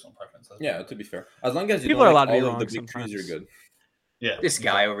has a personal preference. Yeah, to be fair, as long as you people are allowed to be all wrong of the big trees, you're good. Yeah, this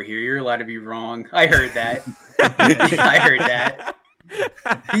guy over here, you're allowed to be wrong. I heard that. I heard that.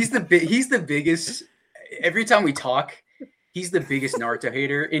 He's the biggest. Every time we talk, he's the biggest Naruto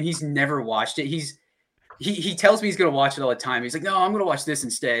hater, and he's never watched it. He tells me he's gonna watch it all the time. He's like, no, I'm gonna watch this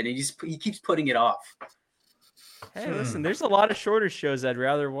instead, and he keeps putting it off. Hey, listen, there's a lot of shorter shows I'd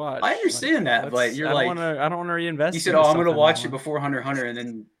rather watch. I understand that, but you're I don't want to reinvest. You said, "Oh, I'm going to watch it before Hunter x Hunter," and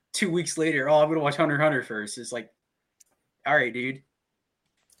then 2 weeks later, "Oh, I'm going to watch Hunter x Hunter first." It's like, all right, dude.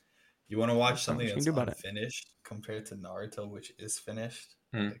 You want to watch something that's unfinished compared to Naruto, which is finished?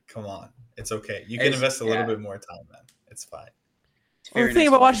 Like, come on, it's okay. You can invest a little bit more time, man. It's fine. Well, the thing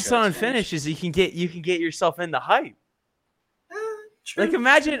about watching something unfinished is you can get yourself in the hype. True.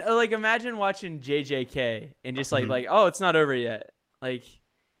 Like imagine watching JJK and just like oh, it's not over yet. Like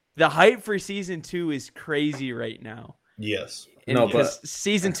the hype for season 2 is crazy right now. Yes. And because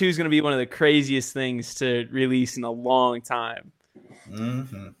season 2 is going to be one of the craziest things to release in a long time.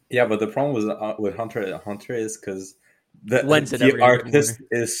 Mm-hmm. Yeah, but the problem with Hunter x Hunter is because the artist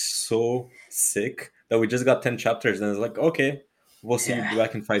is so sick that we just got 10 chapters and it's like, okay, we'll see you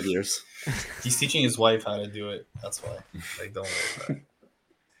back in 5 years. He's teaching his wife how to do it. That's why. Like, don't worry about it.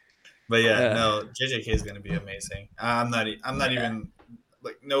 But no, JJK is going to be amazing. I'm not even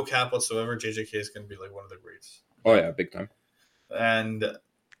like no cap whatsoever. JJK is going to be like one of the greats. Oh yeah, big time. And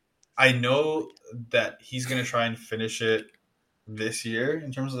I know that he's going to try and finish it this year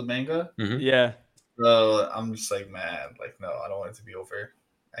in terms of the manga. Mm-hmm. Yeah. So I'm just like, man, like no, I don't want it to be over.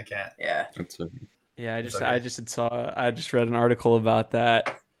 I can't. Yeah. Yeah, I just read an article about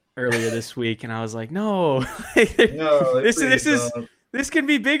that earlier this week, and I was like, no, this can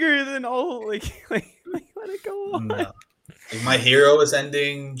be bigger than like let it go on. No. Like, My Hero is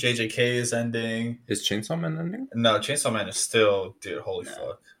ending. JJK is ending. Is Chainsaw Man ending? No, Chainsaw Man is still, dude. Holy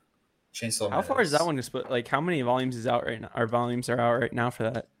fuck! Chainsaw Man. How far is that one to split? Like, how many volumes is out right now? Our volumes are out right now for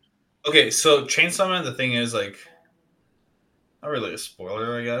that. Okay, so Chainsaw Man, the thing is, like, not really a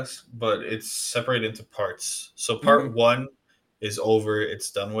spoiler, I guess, but it's separated into parts. So part 1 is over,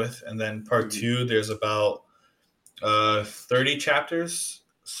 it's done with, and then part 2, there's about 30 chapters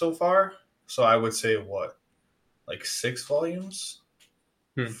so far. So I would say what, like 6 volumes,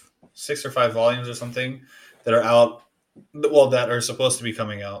 6 or 5 volumes or something that are out. Well, that are supposed to be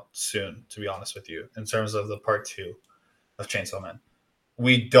coming out soon. To be honest with you, in terms of the part 2 of Chainsaw Man,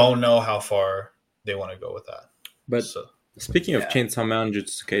 we don't know how far they want to go with that. But speaking of Chainsaw Man,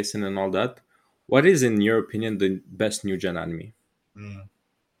 Jujutsu Kaisen, and all that, what is, in your opinion, the best new gen anime?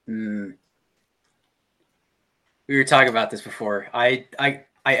 We were talking about this before. I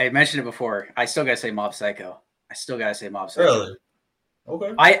mentioned it before. I still gotta say Mob Psycho. Really?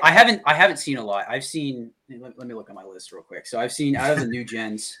 Okay. I haven't seen a lot. I've seen. Let me look at my list real quick. So I've seen out of the new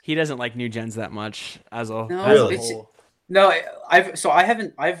gens. He doesn't like new gens that much as a whole. No,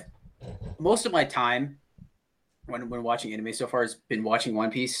 I've most of my time when watching anime so far has been watching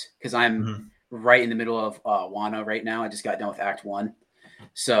One Piece because I'm right in the middle of Wano right now. I just got done with Act 1,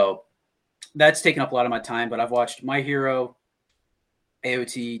 so that's taken up a lot of my time. But I've watched My Hero,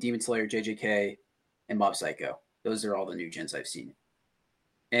 AOT, Demon Slayer, JJK, and Mob Psycho. Those are all the new gens I've seen.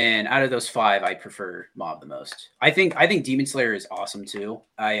 And out of those 5, I prefer Mob the most. I think Demon Slayer is awesome too.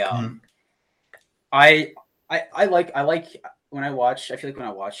 I like when I watch. I feel like when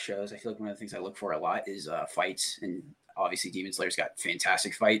I watch shows, I feel like one of the things I look for a lot is fights, and obviously Demon Slayer's got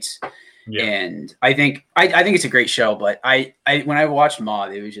fantastic fights. Yeah. And I think it's a great show. But I when I watched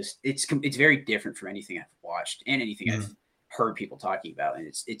Mob, it was just it's very different from anything I've watched and anything I've heard people talking about, and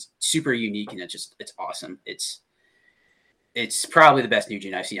it's super unique, and it's awesome. It's probably the best new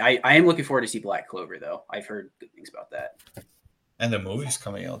gen I've seen. I am looking forward to see Black Clover, though. I've heard good things about that. And the movie's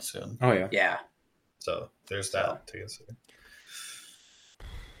coming out soon. Oh, yeah. Yeah. So there's that to consider.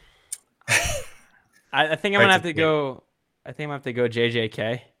 I think I'm going to have to go. I think I'm going to have to go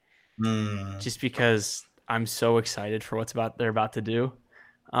JJK. Just because I'm so excited for they're about to do.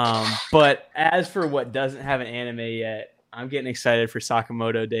 But as for what doesn't have an anime yet, I'm getting excited for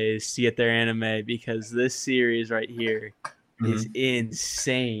Sakamoto Days to get their anime because this series right here is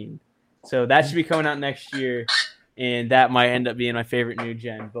insane. So that should be coming out next year, and that might end up being my favorite new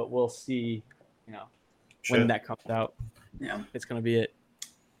gen. But we'll see, when that comes out. Yeah, it's gonna be it.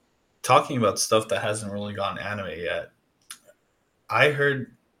 Talking about stuff that hasn't really gone anime yet, I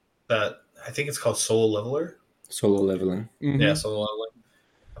heard that I think it's called Solo Leveling. Yeah, Solo Leveling.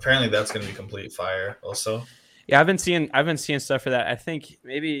 Apparently, that's gonna be complete fire. Also. Yeah, I've been seeing stuff for that. I think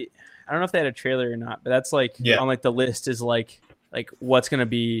maybe I don't know if they had a trailer or not, but that's like on like the list is like what's gonna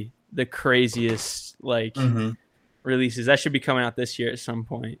be the craziest releases. That should be coming out this year at some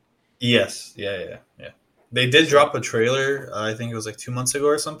point. Yes. Yeah. They did drop a trailer, I think it was like 2 months ago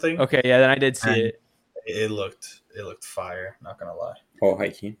or something. Okay, yeah, then I did see it. It looked fire, not gonna lie. Oh, hi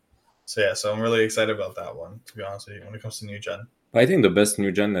Keen. So I'm really excited about that one, to be honest with you, when it comes to new gen. I think the best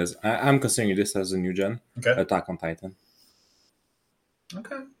new gen is I'm considering this as a new gen. Okay. Attack on Titan.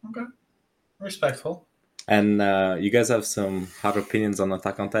 Okay. Respectful. And you guys have some hot opinions on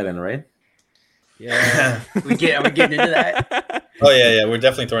Attack on Titan, right? Yeah. Are we getting into that? Oh yeah. We're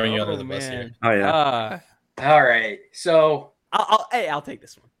definitely throwing you under the bus here. Oh yeah. All right. So I'll take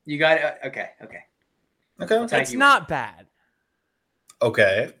this one. You got it. Okay. It's not bad.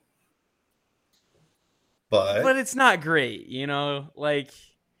 Okay. But it's not great, like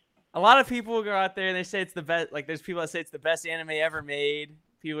a lot of people go out there and they say it's the best. Like there's people that say it's the best anime ever made.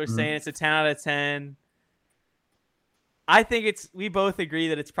 People are saying it's a 10 out of 10. I think we both agree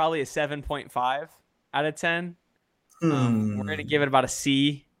that it's probably a 7.5 out of 10. We're going to give it about a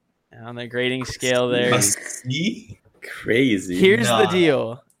C on the grading scale there. A C? Crazy. Here's the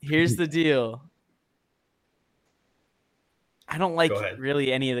deal. I don't like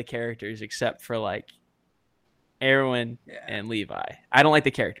really any of the characters except for like Erwin and Levi. I don't like the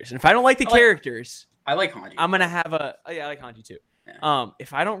characters. And if I don't like the characters, I like Hanji. I'm going to have I like Hanji too. Yeah.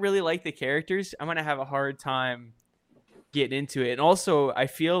 If I don't really like the characters, I'm going to have a hard time getting into it. And also, I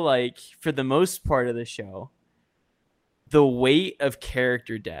feel like for the most part of the show, the weight of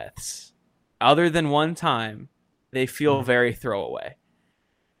character deaths, other than one time, they feel very throwaway.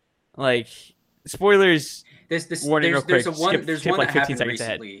 Like, spoilers. There's one like that 15 happened seconds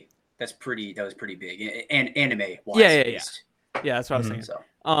recently. Ahead. That was pretty big, and anime wise. Yeah, that's what I was saying. So.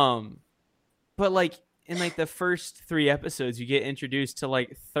 But like in like the first 3 episodes, you get introduced to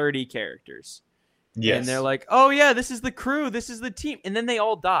like 30 characters. Yes. And they're like, oh yeah, this is the crew, this is the team, and then they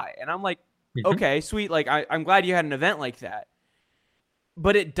all die, and I'm like, okay, sweet. Like I'm glad you had an event like that.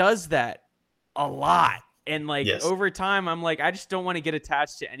 but it does that a lot. And like over time, I'm like, I just don't want to get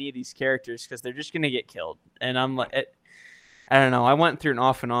attached to any of these characters because they're just gonna get killed. And I'm like, I don't know. I went through an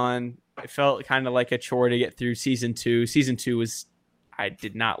off and on. It felt kind of like a chore to get through season 2. Season 2 I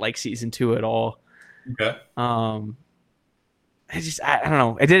did not like season 2 at all. Okay. I don't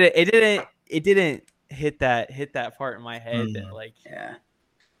know. It didn't hit that part in my head that like. Yeah.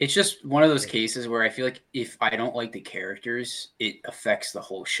 It's just one of those cases where I feel like if I don't like the characters, it affects the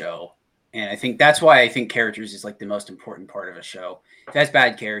whole show. And I think that's why I think characters is like the most important part of a show. If it has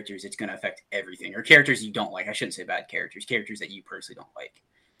bad characters, it's going to affect everything. Or characters you don't like. I shouldn't say bad characters. Characters that you personally don't like.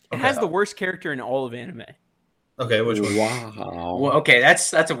 It has the worst character in all of anime. Okay, which one? Wow. Well, okay,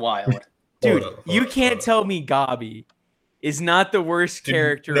 that's a wild. Dude, you can't tell me Gabi is not the worst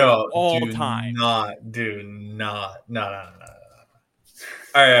character of all time. No.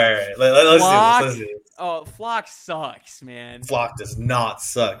 All right. Let's do this. Oh, Flock sucks, man. Flock does not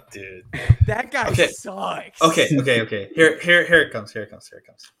suck, dude. That guy sucks. Okay. Here it comes.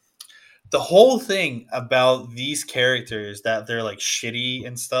 The whole thing about these characters that they're like shitty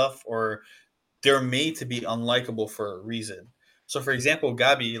and stuff, or they're made to be unlikable for a reason. So, for example,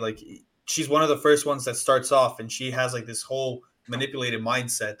 Gabi, like she's one of the first ones that starts off, and she has like this whole manipulated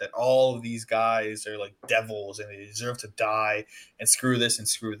mindset that all of these guys are like devils and they deserve to die and screw this and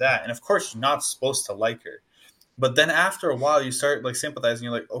screw that. And of course, you're not supposed to like her. But then after a while, you start like sympathizing.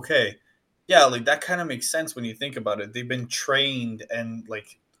 You're like, okay, yeah, like that kind of makes sense when you think about it. They've been trained and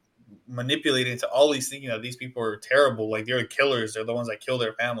like manipulated into all these things. You know, these people are terrible. Like they're killers. They're the ones that kill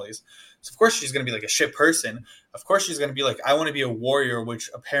their families. So of course she's going to be like a shit person. Of course she's going to be like, I want to be a warrior, which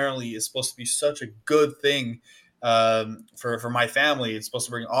apparently is supposed to be such a good thing for my family. It's supposed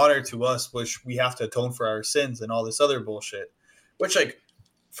to bring honor to us, which we have to atone for our sins and all this other bullshit. Which, like,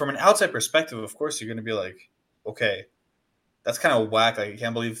 from an outside perspective, of course, you're going to be like, okay, that's kind of whack. Like, I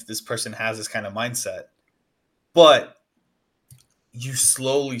can't believe this person has this kind of mindset. But you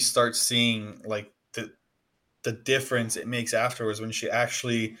slowly start seeing, like, the difference it makes afterwards when she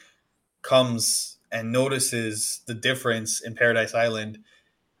actually comes and notices the difference in Paradise Island.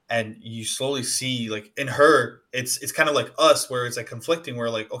 And you slowly see, like, in her, it's kind of like us, where it's like conflicting. Where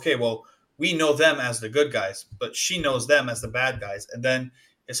like, okay, well, we know them as the good guys, but she knows them as the bad guys. And then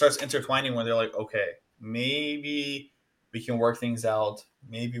it starts intertwining when they're like, okay, maybe we can work things out.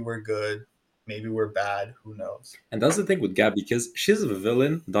 Maybe we're good. Maybe we're bad. Who knows? And that's the thing with Gabi, because she's a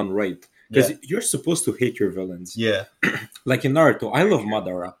villain done right. Because you're supposed to hate your villains. Yeah. Like in Naruto, I love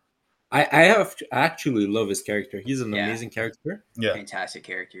Madara. I actually love his character. He's an amazing character. Yeah. Fantastic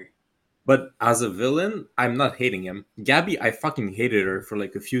character. But as a villain, I'm not hating him. Gabi, I fucking hated her for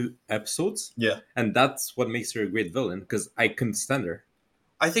like a few episodes. Yeah. And that's what makes her a great villain, because I couldn't stand her.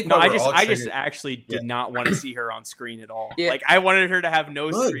 I think I just actually did not want to see her on screen at all. Yeah. Like I wanted her to have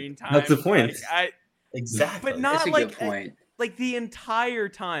no screen time. That's the point. Exactly. But not that's a like good point. Like the entire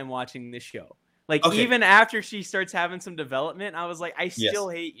time watching this show. Like even after she starts having some development, I was like, I still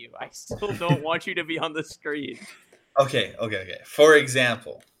hate you. I still don't want you to be on the screen. Okay. For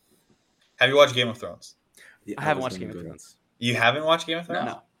example, have you watched Game of Thrones? Yeah, I haven't watched Game of Thrones. You haven't watched Game of Thrones?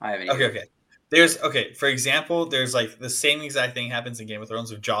 No, I haven't. Okay. For example, there's like the same exact thing happens in Game of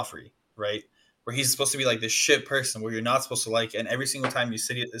Thrones with Joffrey, right? Where he's supposed to be like this shit person where you're not supposed to like, and every single time you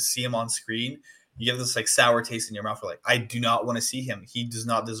see him on screen, you get this like sour taste in your mouth. Like, I do not want to see him. He does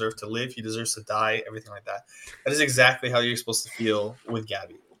not deserve to live. He deserves to die. Everything like that. That is exactly how you're supposed to feel with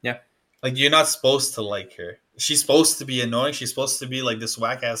Gabi. Yeah. Like you're not supposed to like her. She's supposed to be annoying. She's supposed to be like this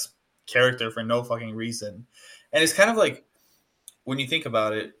whack ass character for no fucking reason. And it's kind of like, when you think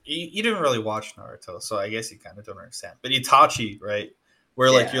about it, you didn't really watch Naruto, so I guess you kind of don't understand. But Itachi, right? Where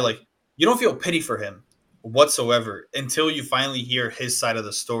like you're like, you don't feel pity for him whatsoever until you finally hear his side of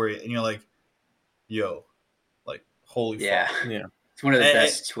the story, and you're like, yo, like, holy fuck. Yeah. It's one of the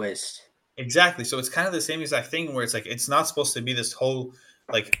best twists. Exactly. So it's kind of the same exact thing where it's like, it's not supposed to be this whole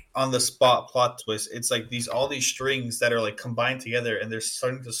like on the spot plot twist. It's like all these strings that are like combined together, and they're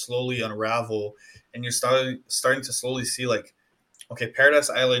starting to slowly unravel, and you're starting to slowly see like, okay, Paradise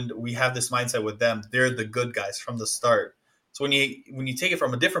Island, we have this mindset with them. They're the good guys from the start. So when you take it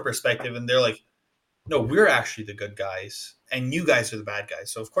from a different perspective, and they're like, no, we're actually the good guys, and you guys are the bad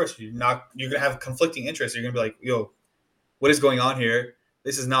guys. So of course you're gonna have conflicting interests. You're gonna be like, yo, what is going on here?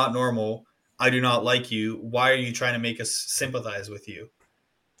 This is not normal. I do not like you. Why are you trying to make us sympathize with you?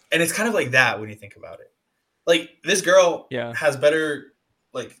 And it's kind of like that when you think about it. Like this girl has better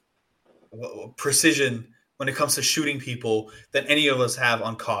like precision when it comes to shooting people than any of us have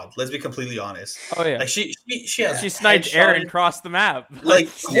on COD. Let's be completely honest. Oh yeah, like she sniped Eren across the map. Like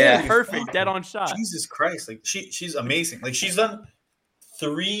perfect, dead on shot. Jesus Christ, like she's amazing. Like she's done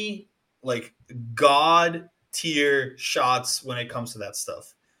 3 like god tier shots when it comes to that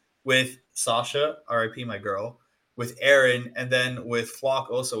stuff. With Sasha, R.I.P. my girl, with Aaron, and then with Flock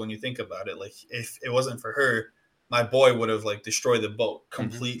also. When you think about it, like if it wasn't for her, my boy would have like destroyed the boat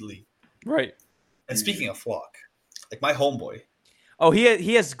completely. Right. And speaking of Flock, like my homeboy. Oh,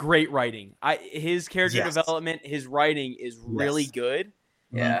 he has great writing. His character development, his writing is really good.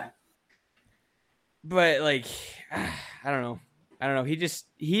 Yeah. But like, I don't know.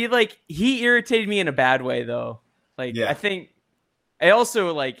 He irritated me in a bad way though. Like, I think I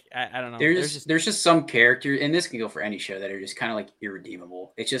also like, I don't know. There's just some character, and this can go for any show, that are just kind of like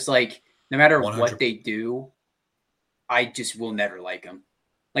irredeemable. It's just like, no matter 100%. What they do, I just will never like them.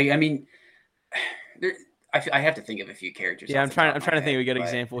 Like, I mean, I have to think of a few characters. Yeah, I'm trying to think of a good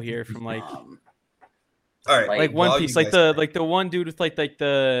example here from like, all right, like One Piece, like the one dude with like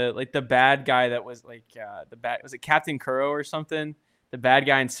the bad guy that was like was it Captain Kuro or something? The bad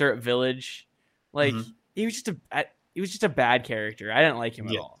guy in Syrup Village, like he was just a bad character. I didn't like him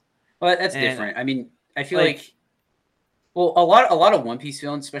at all. Well, that's different. I mean, I feel like well, a lot of One Piece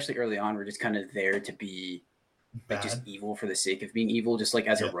villains, especially early on, were just kind of there to be like just evil for the sake of being evil, just like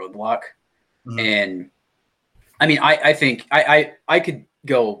as a roadblock. And I mean, I think I could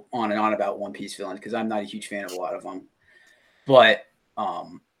go on and on about One Piece villains because I'm not a huge fan of a lot of them, but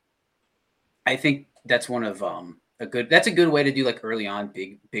I think that's one of a good way to do like early on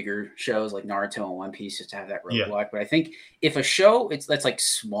bigger shows like Naruto and One Piece, just to have that roadblock. But I think if a show that's like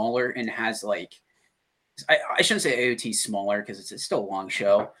smaller and has like, I shouldn't say AOT smaller because it's still a long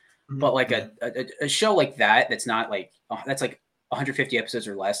show, but like a show like that's not like that's like 150 episodes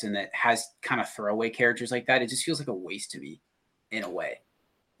or less, and that has kind of throwaway characters like that, it just feels like a waste to me in a way.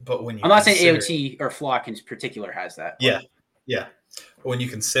 But when I'm not saying AOT or Flock in particular has that. But yeah. But when you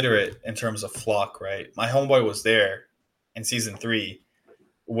consider it in terms of Flock, right? My homeboy was there in season 3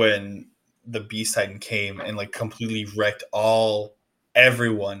 when the Beast Titan came and like completely wrecked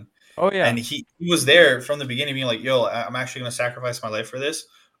everyone. Oh yeah. And he was there from the beginning being like, yo, I'm actually going to sacrifice my life for this.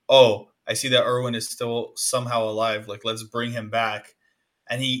 Oh, I see that Erwin is still somehow alive. Like, let's bring him back.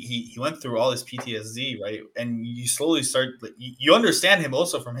 And he went through all his PTSD, right? And you slowly start, you understand him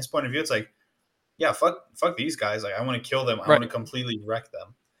also from his point of view. It's like, yeah, fuck these guys. Like, I want to kill them. I want to completely wreck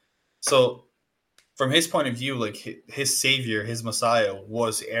them. So from his point of view, like his savior, his messiah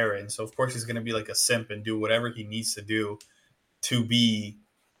was Aaron. So of course he's going to be like a simp and do whatever he needs to do to be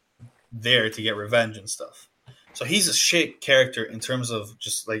there to get revenge and stuff. So he's a shit character in terms of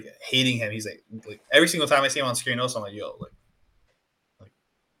just like hating him. He's like every single time I see him on screen, also I'm like, yo, like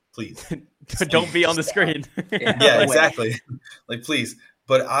please don't be on the screen. Yeah, exactly. Like, please.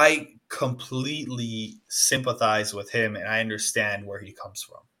 But I completely sympathize with him, and I understand where he comes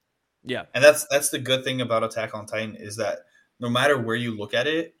from. Yeah, and that's the good thing about Attack on Titan is that no matter where you look at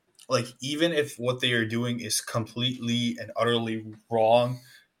it, like even if what they are doing is completely and utterly wrong,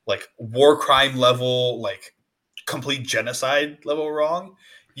 like war crime level, like complete genocide level wrong,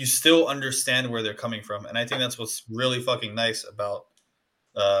 you still understand where they're coming from. And I think that's what's really fucking nice about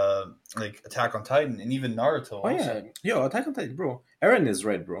like Attack on Titan and even Naruto. Oh yeah, yo, Attack on Titan, bro. Aaron is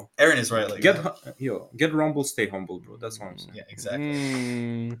right, bro. Aaron is right. Like, get rumble, stay humble, bro. That's what I'm saying. Yeah,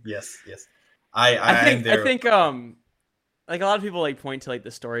 exactly. Yes. I think like a lot of people like point to like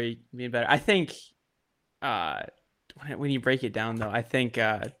the story being better. I think when you break it down though, I think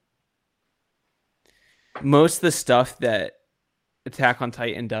most of the stuff that Attack on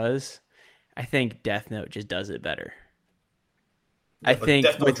Titan does, I think Death Note just does it better. Yeah, I think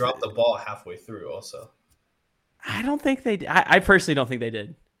Death Note dropped the ball halfway through also. I don't think they did. I personally don't think they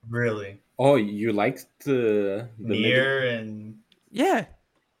did. Really? Oh, you liked the Nier and... Yeah.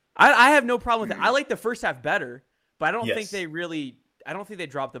 I have no problem with that. I like the first half better, but I don't think they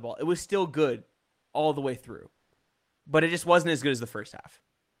dropped the ball. It was still good all the way through. But it just wasn't as good as the first half.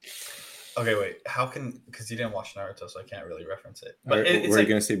 Okay, wait. How can... Because you didn't watch Naruto, so I can't really reference it. But were you going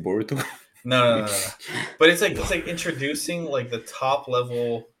to say Boruto? No. But it's like introducing like the top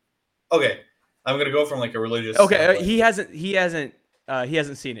level... Okay. I'm going to go from like a religious... Okay, standpoint. He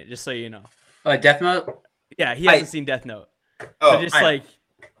hasn't seen it, just so you know. Death Note? Yeah, he hasn't seen Death Note. Oh, so just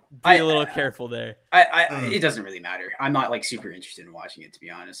be a little careful there. It doesn't really matter. I'm not like super interested in watching it, to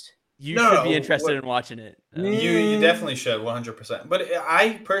be honest. You should be interested in watching it. You definitely should, 100%. But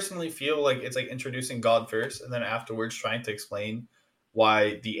I personally feel like it's like introducing God first, and then afterwards trying to explain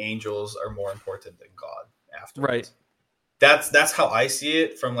why the angels are more important than God afterwards. Right. That's how I see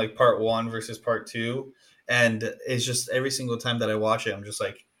it from like part 1 versus part 2. And it's just every single time that I watch it, I'm just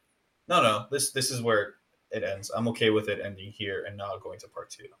like, no, this is where it ends. I'm okay with it ending here and not going to part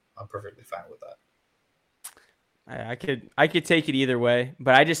 2. I'm perfectly fine with that. I could take it either way,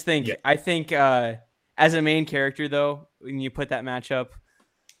 but I just think as a main character though, when you put that matchup,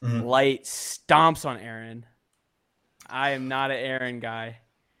 Light stomps on Eren. I am not an Eren guy.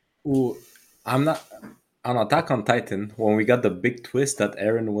 Ooh, I'm not. On Attack on Titan, when we got the big twist that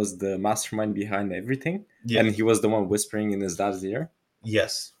Eren was the mastermind behind everything, and he was the one whispering in his dad's ear.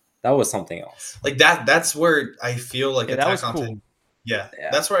 Yes, that was something else. Like that. That's where I feel like Attack on Titan. Yeah,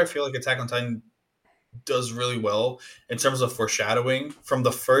 that's where I feel like Attack on Titan does really well in terms of foreshadowing. From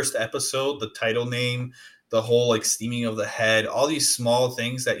the first episode, the title name, the whole like steaming of the head, all these small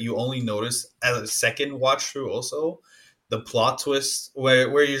things that you only notice as a second watch through. Also, the plot twist where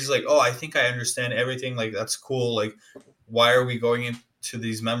you're just like, oh, I think I understand everything. Like, that's cool. Like, why are we going into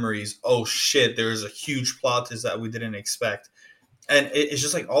these memories? Oh shit, there's a huge plot twist that we didn't expect. And it's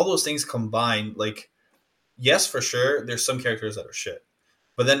just like all those things combined. Like, yes, for sure, there's some characters that are shit.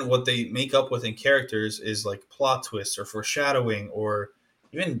 But then what they make up with in characters is like plot twists or foreshadowing, or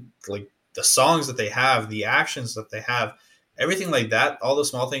even like the songs that they have, the actions that they have, everything like that, all the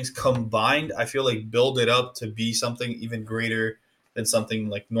small things combined, I feel like build it up to be something even greater than something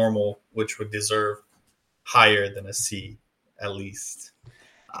like normal, which would deserve higher than a C, at least.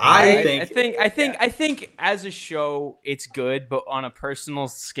 I think as a show, it's good, but on a personal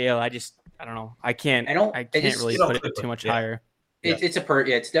scale, I don't know. I can't really put it too much higher. It's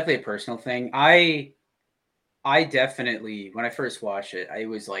definitely a personal thing. I definitely, when I first watched it, I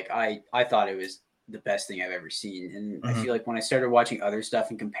was like, I thought it was the best thing I've ever seen. And I feel like when I started watching other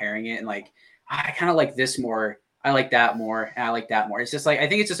stuff and comparing it and like, I kind of like this more, I like that more, and I like that more. It's just like, I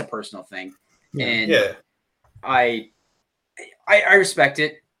think it's just a personal thing. And I respect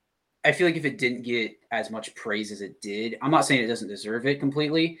it. I feel like if it didn't get as much praise as it did, I'm not saying it doesn't deserve it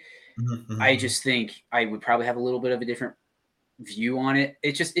completely. I just think I would probably have a little bit of a different view on it.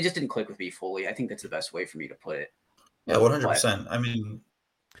 It just didn't click with me fully. I think that's the best way for me to put it. Yeah, 100%. I mean,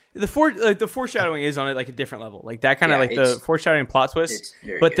 the foreshadowing is on it like a different level, like that kind of like the foreshadowing plot twist.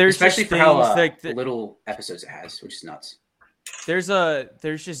 But good. There's especially for things how like little episodes it has, which is nuts. There's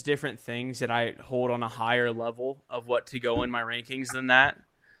just different things that I hold on a higher level of what to go in my rankings than that,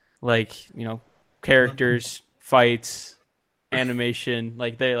 like characters, fights, animation,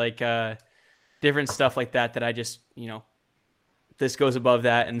 like they like different stuff like that. That I just this goes above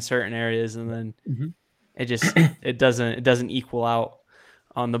that in certain areas, and then it doesn't equal out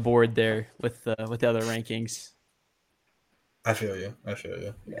on the board there with the other rankings. I feel you.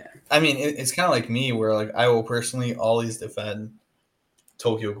 Yeah. I mean, it's kind of like me, where like I will personally always defend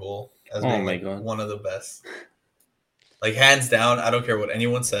Tokyo Ghoul as being one of the best. Like, hands down, I don't care what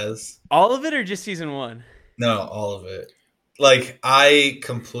anyone says. All of it, or just season 1? No, all of it. Like, I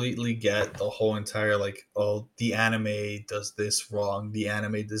completely get the whole entire, like, oh, the anime does this wrong. The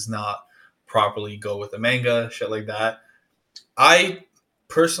anime does not properly go with the manga, shit like that. I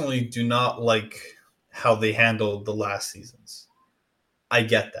personally do not like how they handled the last seasons. I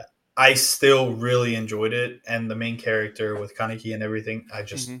get that. I still really enjoyed it. And the main character with Kaneki and everything, I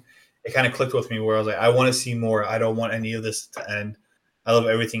just, it kind of clicked with me where I was like, I want to see more. I don't want any of this to end. I love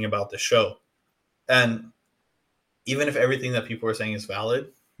everything about the show. And even if everything that people are saying is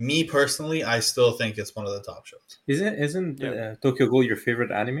valid, me personally, I still think it's one of the top shows. Isn't Tokyo Ghoul your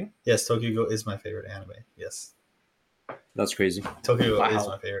favorite anime? Yes, Tokyo Ghoul is my favorite anime. Yes. That's crazy. Tokyo Ghoul is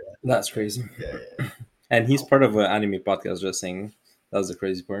my favorite anime. That's crazy. Yeah. And he's part of an anime podcast, just saying. That was the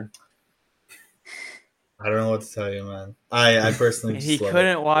crazy part. I don't know what to tell you, man. I personally he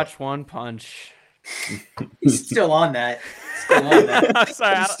couldn't watch One Punch. He's still on that. I'm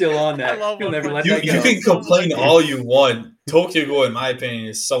sorry, he's still on that. He'll never let that go. You can complain all you want. Tokyo Ghoul, in my opinion,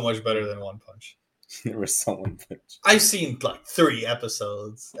 is so much better than One Punch. There was so One Punch. I've seen like 3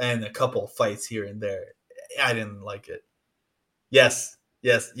 episodes and a couple fights here and there. I didn't like it. Yes,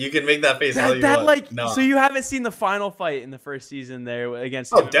 you can make that face all you want. Like, no. So you haven't seen the final fight in the first season there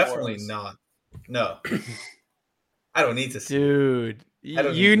against? Oh, definitely not. No, I don't need to see. Dude,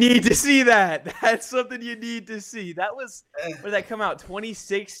 you need to see that. That's something you need to see. That was when did that come out?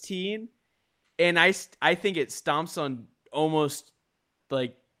 2016, and I think it stomps on almost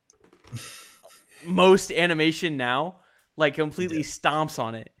like most animation now. Like completely stomps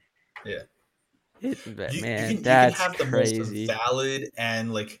on it. Yeah. That's you can have the crazy. Most valid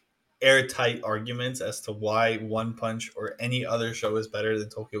and like airtight arguments as to why One Punch or any other show is better than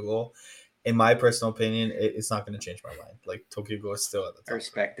Tokyo Ghoul. In my personal opinion, it's not going to change my mind. Like, Tokyo Ghoul is still at the top. I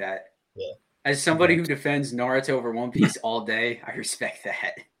respect that. Yeah. As somebody who defends Naruto over One Piece all day, I respect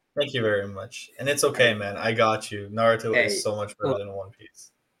that. Thank you very much. And it's okay, man. I got you. Naruto is so much better than One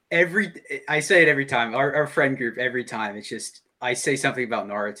Piece. I say it every time. Our friend group, every time. It's just I say something about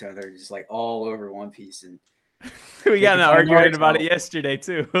Naruto, and they're just like all over One Piece, and We got an argument about it yesterday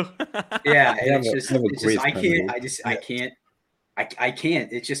too. Yeah, it's just I can't. I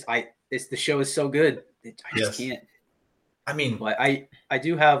can't. It's just It's the show is so good. I just can't. I mean, but I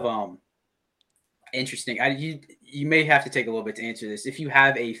do have interesting. You may have to take a little bit to answer this. If you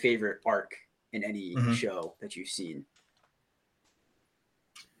have a favorite arc in any show that you've seen,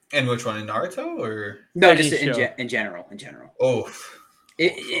 and which one, in Naruto or no, just in general. Oh,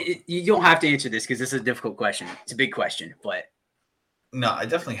 you don't have to answer this because this is a difficult question. It's a big question, but no, I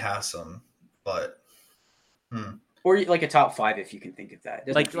definitely have some, but or like a top 5 if you can think of that.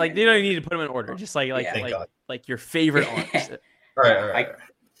 Like you don't need to put them in order. Just like your favorite arcs. All right.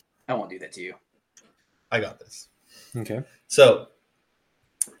 I won't do that to you. I got this. Okay. So,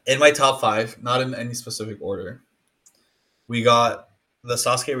 in my top 5, not in any specific order, we got the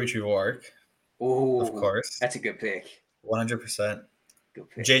Sasuke retrieval arc. Ooh, of course. That's a good pick. 100%. Good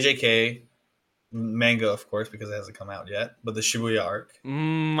pick. JJK manga, of course, because it hasn't come out yet. But the Shibuya arc.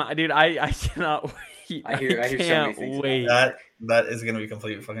 Dude, I cannot wait. I hear so many things. Wait. That is gonna be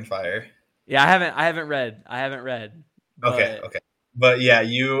completely fucking fire. Yeah, I haven't read. Okay. But yeah,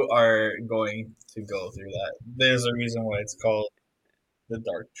 you are going to go through that. There's a reason why it's called the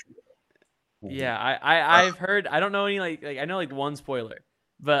Dark Trio. Yeah, I've heard. I don't know any like I know like one spoiler,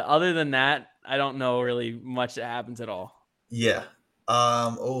 but other than that, I don't know really much that happens at all. Yeah.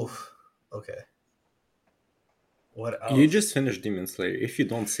 Okay. What else? You just finished Demon Slayer. If you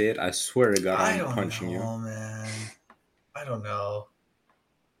don't say it, I swear to God, I'm punching you. Oh man, I don't know.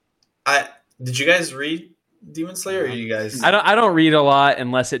 Did you guys read Demon Slayer? Or you guys? I don't read a lot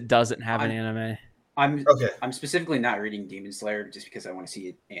unless it doesn't have an anime. I'm specifically not reading Demon Slayer just because I want to see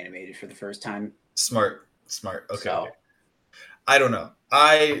it animated for the first time. Smart. Okay. I don't know.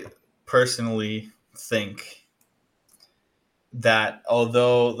 I personally think that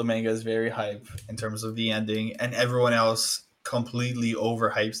although the manga is very hype in terms of the ending and everyone else completely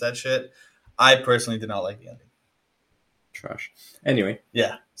overhypes that shit, I personally did not like the ending. Trash. Anyway.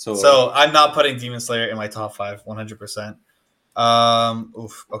 Yeah. So I'm not putting Demon Slayer in my top 5, 100%.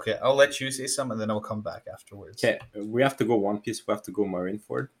 Okay, I'll let you say some and then I'll come back afterwards. Okay, we have to go One Piece. We have to go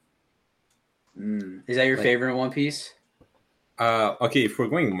Marineford. Is that your favorite One Piece? Okay, if we're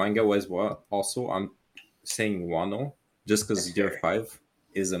going manga-wise, also I'm saying Wano, just because Year 5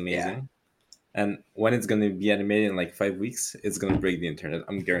 is amazing. Yeah. And when it's gonna be animated in like 5 weeks, it's gonna break the internet.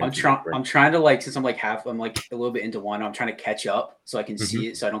 I'm guaranteed. I'm trying to since I'm I'm a little bit into Wano. I'm trying to catch up so I can see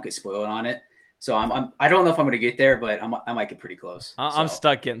it, so I don't get spoiled on it. So I don't know if I'm gonna get there, but I might get pretty close. I'm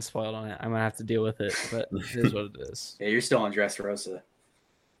stuck getting spoiled on it. I'm gonna have to deal with it, but it is what it is. Yeah, you're still on Dressrosa.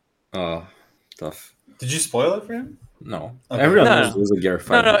 Oh, tough. Did you spoil it for him? No. Okay. Everyone knows there's a Gear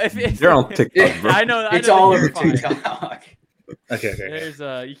 5. No, if they're on TikTok, bro. I know it's all over TikTok. Okay. There's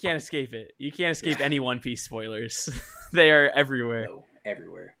you can't escape it. You can't escape any One Piece spoilers. They are everywhere. No,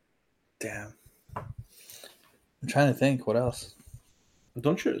 everywhere. Damn. I'm trying to think. What else?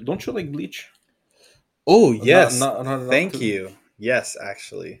 Don't you like Bleach? Oh yes. Thank you. Yes,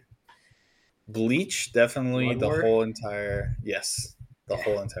 actually. Bleach definitely Blood War? whole entire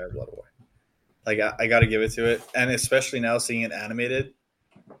whole entire Blood War. Like I got to give it to it, and especially now seeing it animated.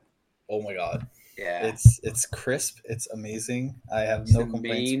 Oh my god. Yeah, it's crisp. It's amazing. I have no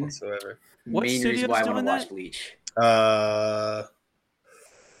complaints whatsoever. What main reason why I want to watch Bleach. The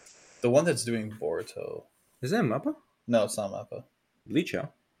one that's doing Boruto. Is that Mappa? No, it's not Mappa. Bleach, yeah.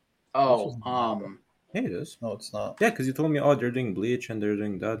 Oh, yeah, it is. No, it's not. Yeah, because you told me, they're doing Bleach and they're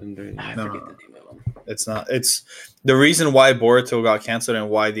doing that and they're. I forget the name of them. It's not. It's the reason why Boruto got canceled and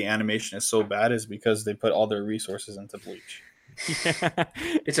why the animation is so bad is because they put all their resources into Bleach. Yeah.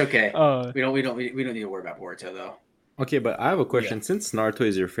 It's okay. We don't need to worry about Boruto though. Okay, but I have a question. Yeah. Since Naruto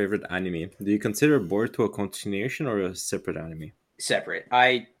is your favorite anime, do you consider Boruto a continuation or a separate anime? Separate.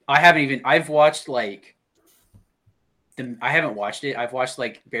 I haven't even. I've watched I haven't watched it. I've watched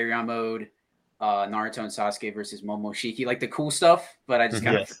Baryon Mode, Naruto and Sasuke versus Momoshiki, the cool stuff. But I just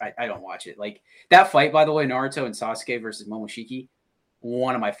kind of I don't watch it. That fight, by the way, Naruto and Sasuke versus Momoshiki,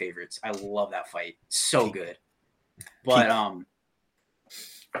 one of my favorites. I love that fight. So good. But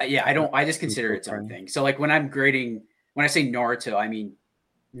I just consider it its own thing. So when I'm grading, when I say Naruto, I mean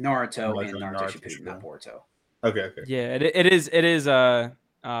Naruto and Naruto Shippuden, not Boruto. Okay. Yeah, it is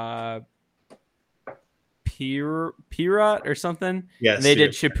Pirat or something. Yes, they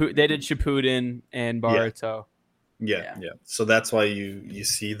did Shippuden and Boruto. Yeah. So that's why you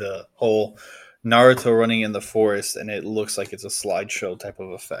see the whole Naruto running in the forest and it looks like it's a slideshow type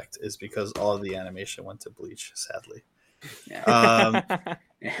of effect is because all of the animation went to Bleach, sadly. Yeah.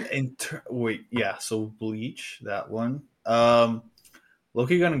 So Bleach, that one.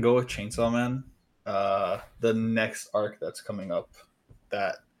 Loki gonna go with Chainsaw Man the next arc that's coming up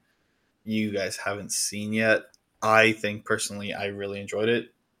that you guys haven't seen yet. I think personally, I really enjoyed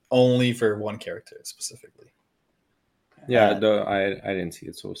it, only for one character specifically. Yeah, I didn't see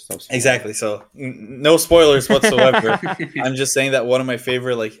it, so stop. Exactly. So no spoilers whatsoever. I'm just saying that one of my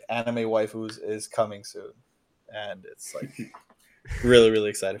favorite like anime waifus is coming soon, and it's like really,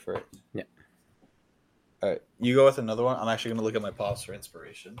 really excited for it. Yeah. All right, you go with another one. I'm actually gonna look at my pops for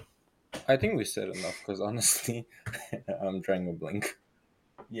inspiration. I think we said enough because honestly, I'm trying to blink.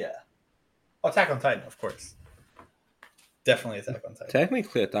 Yeah. Attack on Titan, of course. Definitely Attack on Titan.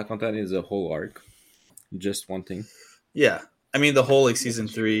 Technically, Attack on Titan is a whole arc. Just one thing. Yeah. I mean, the whole like season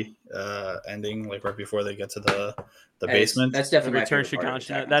 3 ending, like right before they get to the basement. That's definitely the return my favorite part of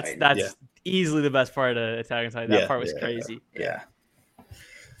Shiganshina. That's Yeah. easily the best part of Attack on Titan. That part was crazy. Yeah.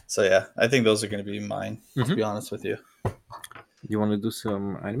 So yeah, I think those are going to be mine, to be honest with you. You want to do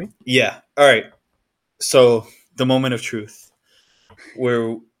some anime? Yeah. All right. So the moment of truth,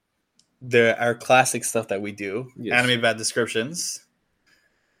 where there are classic stuff that we do, anime bad descriptions,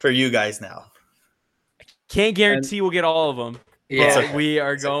 for you guys now. Can't guarantee we'll get all of them. Yeah. But we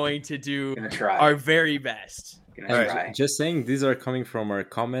are going to do our very best. Try. Just saying, these are coming from our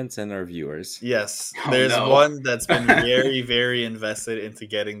comments and our viewers. Yes. There's one that's been very, very invested into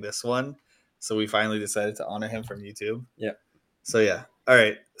getting this one. So we finally decided to honor him from YouTube. Yeah. So yeah. All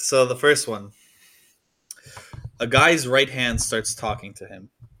right. So the first one. A guy's right hand starts talking to him.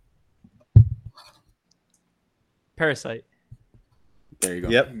 Parasite. There you go.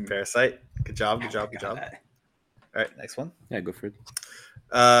 Yep. Parasite. Good job. All right. Next one. Yeah, go for it.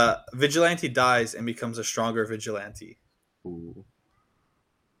 Vigilante dies and becomes a stronger vigilante. Ooh.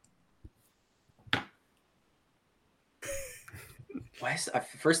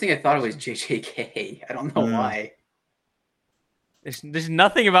 First thing I thought it was JJK. I don't know why. There's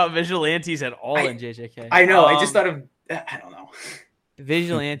nothing about vigilantes at all in JJK. I know. I just thought of. I don't know.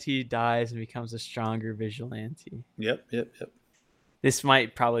 Vigilante dies and becomes a stronger vigilante. Yep. This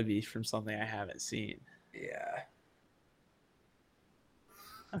might probably be from something I haven't seen. Yeah.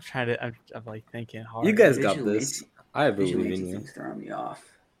 I'm like thinking hard. You guys got this. I believe in you. Throwing me off.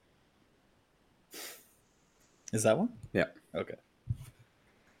 Is that one? Yeah. Okay.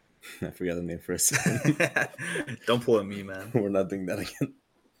 I forgot the name for a second. Don't pull at me, man. We're not doing that again.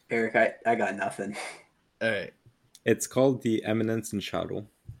 Eric, I got nothing. All right. It's called The Eminence in Shadow.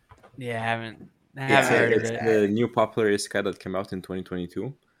 Yeah, I haven't heard of it. The new popular isekai that came out in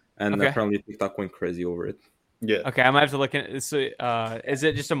 2022, and apparently TikTok went crazy over it. Yeah. Okay, I might have to look at it. So, is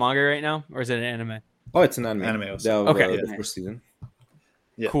it just a manga right now, or is it an anime? Oh, it's an anime. Okay. The first season.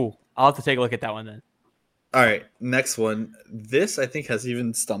 Yeah. Cool. I'll have to take a look at that one then. All right. Next one. This, I think, has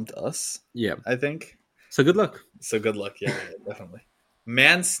even stumped us. Yeah. I think. So good luck. Yeah, definitely.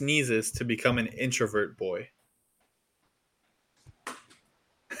 Man sneezes to become an introvert boy.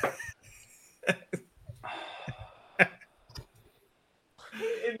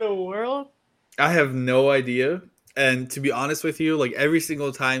 In the world? I have no idea. And to be honest with you, like every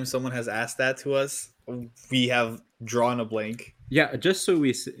single time someone has asked that to us, we have drawn a blank. Yeah, just so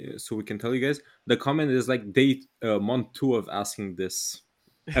we can tell you guys, the comment is like day month 2 of asking this,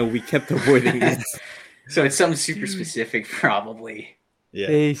 and we kept avoiding it. So it's something super specific, probably. Yeah.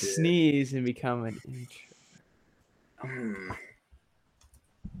 They sneeze and become an introvert.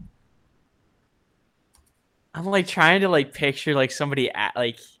 I'm like trying to like picture like somebody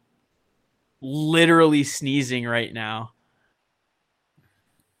like literally sneezing right now.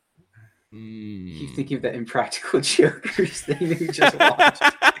 Keep thinking of that Impractical Jokers thing that we just watched.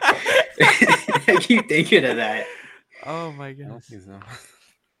 I keep thinking of that. Oh my goodness.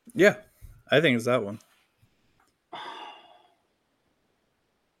 Yeah, I think it's that one.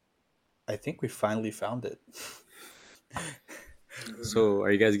 I think we finally found it. So,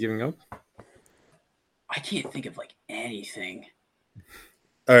 are you guys giving up? I can't think of like anything.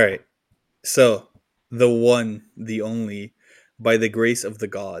 All right. So, the one, the only, by the grace of the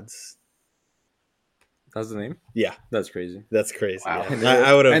gods. That's the name? Yeah. That's crazy. That's crazy. Wow.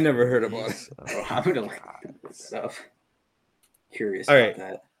 Yeah. I never heard about it. I'm going to look at this stuff. Curious All about right.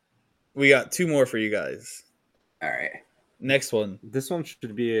 that. We got 2 more for you guys. All right. Next one. This one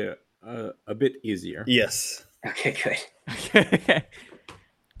should be a bit easier. Yes. Okay, good. Okay.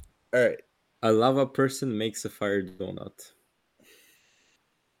 All right. A lava person makes a fire donut.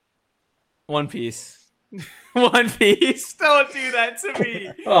 One Piece. One Piece. Don't do that to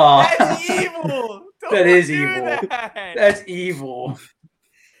me. Oh, That's evil. That is do evil. that. That's evil.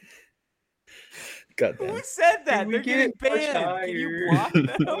 God damn. Who said that? Can we They're getting get much banned. Can you higher? block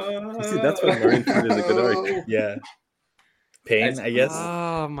them? See, that's what Marine Food is a good arc. Yeah. Pain, That's- I guess.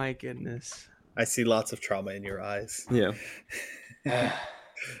 Oh my goodness. I see lots of trauma in your eyes. Yeah.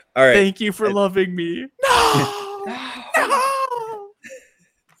 All right. Thank you for loving me. No. No.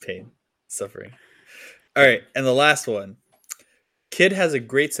 Pain, suffering. All right, and the last one. Kid has a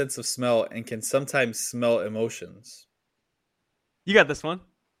great sense of smell and can sometimes smell emotions. You got this one.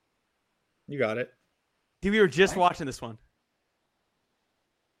 You got it. Dude, we were just watching this one.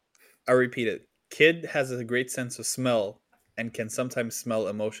 I'll repeat it. Kid has a great sense of smell and can sometimes smell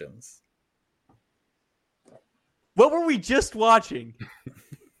emotions. What were we just watching?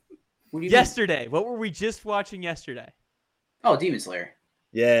 Yesterday. Mean? What were we just watching yesterday? Oh, Demon Slayer.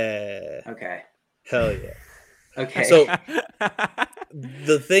 Yeah. Okay. Hell yeah. Okay. So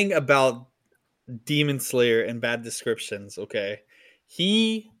the thing about Demon Slayer and bad descriptions, okay,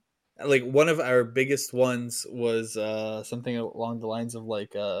 one of our biggest ones was something along the lines of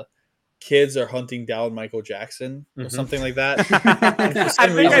kids are hunting down Michael Jackson or something like that. I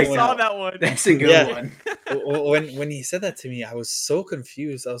think I saw that one. That's a good one. When he said that to me, I was so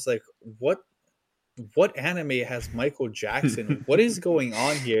confused. I was like, what anime has Michael Jackson? What is going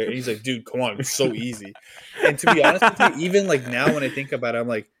on here? And he's like, dude, come on, it's so easy. And to be honest with you, even now when I think about it, I'm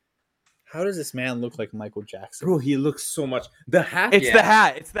like, how does this man look like Michael Jackson? Bro, he looks so much. The hat? It's the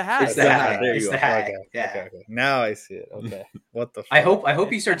hat. It's the hat. It's the hat. There It's you the go. hat. Okay. Yeah. Okay. Now I see it. Okay. What the fuck? I hope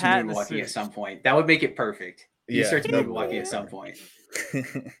he starts Hat and the moonwalking suit. at some point. That would make it perfect. He starts no, moonwalking at some point.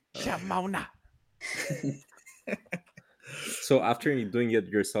 Shamona. So after you're doing it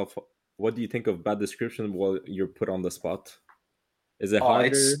yourself, what do you think of bad description while you're put on the spot? Is it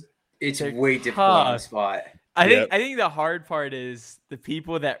harder? It's They're way difficult on the tough. spot. I think the hard part is the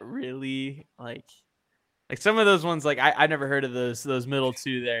people that really like some of those ones. Like I never heard of those middle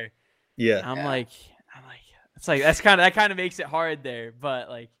two there. Yeah. I'm like it's like that kind of makes it hard there. But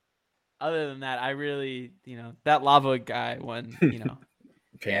like other than that, I really that lava guy one.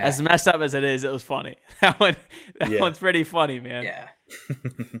 As messed up as it is, it was funny. That one's pretty funny, man. Yeah.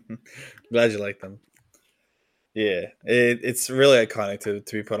 Glad you like them. Yeah, it's really iconic to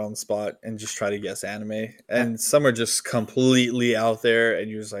be put on the spot and just try to guess anime. And some are just completely out there,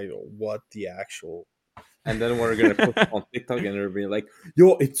 and you're just like, what the actual? And then we're going to put it on TikTok, and they're being like,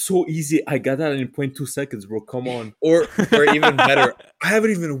 yo, it's so easy. I got that in 0.2 seconds, bro. Come on. Or even better, I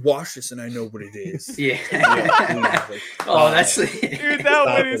haven't even watched this, and I know what it is. Yeah. That's dude, that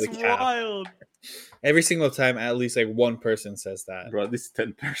one is wild. Every single time, at least one person says that. Bro, at least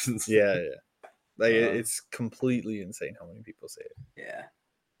 10 persons. Yeah. It's completely insane how many people say it. Yeah,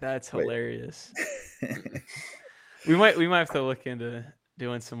 that's hilarious. we might have to look into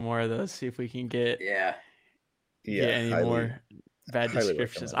doing some more of those. See if we can get any more bad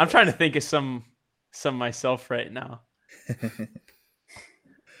descriptions. I'm trying to think of some myself right now.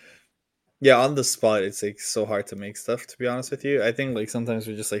 Yeah, on the spot, it's so hard to make stuff. To be honest with you, I think sometimes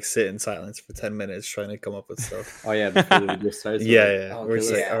we just sit in silence for 10 minutes trying to come up with stuff. Oh yeah, before the video starts. We're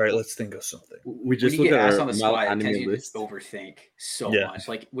just all right, let's think of something. We just look at our on the spot, anime list. Overthink so much.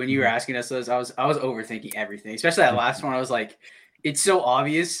 Like when you were asking us those, I was overthinking everything. Especially that last one, I was like, it's so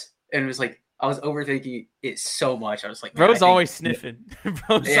obvious, and it was like I was overthinking it so much. I was like, bro's always sniffing.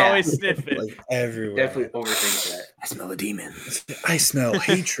 Bro's always sniffing. Everywhere. Definitely overthink that. I smell a demon. I smell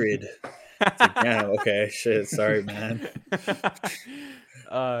hatred. Yeah, okay, shit. Sorry, man.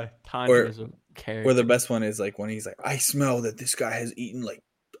 Tanjiro's a character. Or the best one is when he's like, I smell that this guy has eaten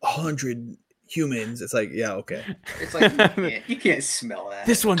 100 humans. It's like, yeah, okay. It's like you can't smell that.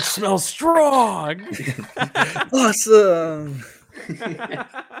 This one smells strong. Awesome.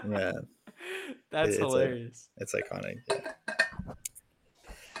 Man, that's hilarious. It's iconic.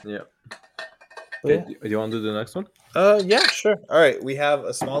 Yeah. Okay, do you want to do the next one? Yeah, sure. All right, we have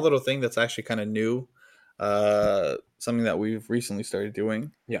a small little thing that's actually kind of new. Something that we've recently started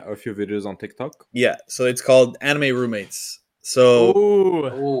doing. Yeah, a few videos on TikTok. Yeah, so it's called Anime Roommates.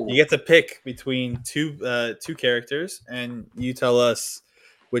 So you get to pick between two characters, and you tell us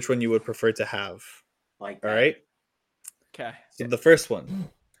which one you would prefer to have. All right. Okay. So the first one.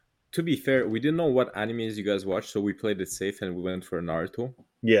 To be fair, we didn't know what animes you guys watched, so we played it safe and we went for Naruto.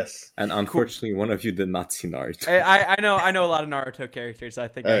 Yes. And unfortunately, one of you did not see Naruto. I know a lot of Naruto characters. I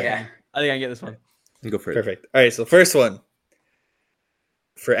think I think I can get this one. Go for it. Perfect. All right, so first one.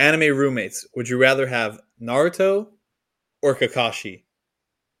 For anime roommates, would you rather have Naruto or Kakashi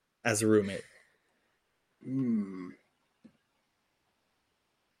as a roommate?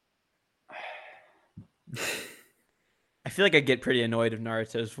 I feel like I get pretty annoyed of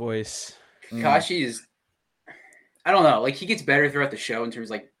Naruto's voice. Kakashi is, I don't know, he gets better throughout the show in terms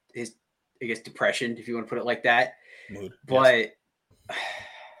of his, I guess, depression, if you want to put it like that. Mood. But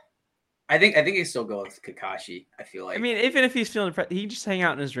I think I still go with Kakashi. I feel like. I mean, even if he's feeling depressed, he can just hang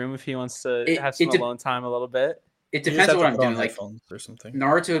out in his room if he wants to have some alone time a little bit. It depends on what I'm doing. Like or something.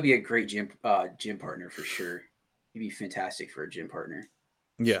 Naruto would be a great gym partner for sure. He'd be fantastic for a gym partner.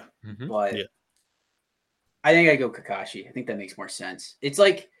 Yeah, but I think I go Kakashi. I think that makes more sense. It's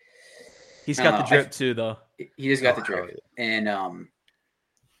like he's got the drip too, though. He just got the drip, and I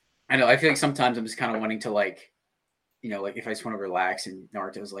know. I feel like sometimes I'm just kind of wanting to like, like if I just want to relax, and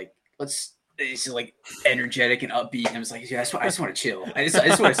Naruto's like, it's like energetic and upbeat, and I was like, yeah, I just want to chill. I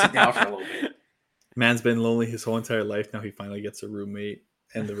just want to sit down for a little bit. Man's been lonely his whole entire life. Now he finally gets a roommate,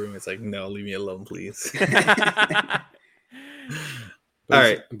 and the roommate's like, "No, leave me alone, please." All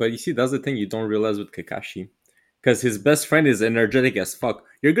right, but you see, that's the thing you don't realize with Kakashi, because his best friend is energetic as fuck.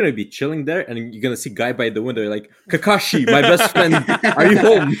 You're gonna be chilling there, and you're gonna see guy by the window. You're like, Kakashi, my best friend, are you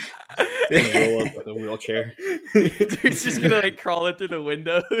home? Roll up with a wheelchair. Dude's just gonna like crawl in through the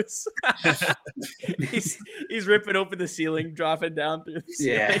windows. he's ripping open the ceiling, dropping down through the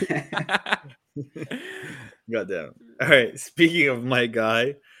ceiling. Yeah. Goddamn. All right. Speaking of my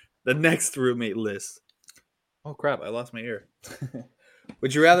guy, the next roommate list. Oh crap! I lost my ear.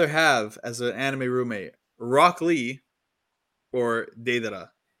 Would you rather have as an anime roommate Rock Lee or Deidara?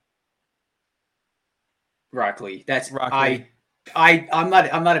 Rock Lee. That's Rock Lee. I'm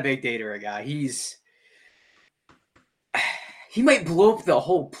not a big Deidara guy. He might blow up the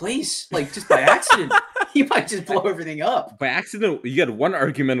whole place like just by accident. He might just blow everything up by accident. You got one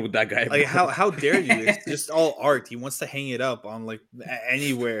argument with that guy. Like how dare you? It's just all art. He wants to hang it up on like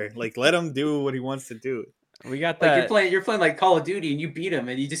anywhere. Like let him do what he wants to do. We got that. Like you're playing like Call of Duty and you beat him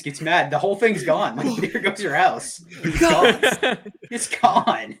and he just gets mad. The whole thing's gone. Like there goes your house. It's gone. It's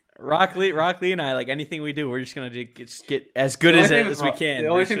gone. Rock Lee and I, like anything we do, we're just gonna just get as good as we can. The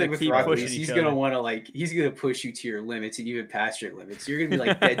only thing with Rock Lee is he's gonna want to he's gonna push you to your limits and even past your limits. You're gonna be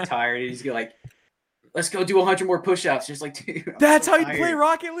like dead tired and he's gonna like, let's go do 100 more push-ups. Just like, dude, that's how you play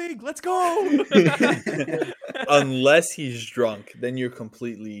Rocket League. Let's go. Unless he's drunk, then you're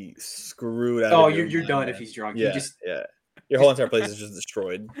completely screwed out. Oh, you're done if he's drunk. Yeah, your whole entire place is just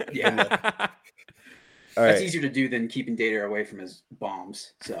destroyed. Yeah. All right. That's easier to do than keeping Data away from his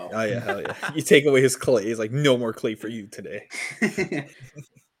bombs. So. Oh yeah, hell yeah. You take away his clay. He's like, no more clay for you today.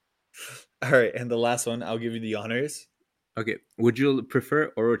 All right, and the last one, I'll give you the honors. Okay. Would you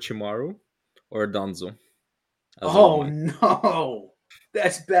prefer Orochimaru or Danzo? Oh no,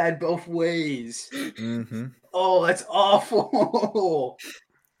 that's bad both ways. Mm-hmm. Oh, that's awful.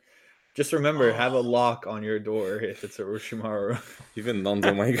 Just remember, have a lock on your door if it's Orochimaru. Even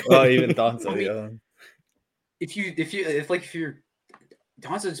Danzo, my God. Oh, even Danzo, yeah. If you're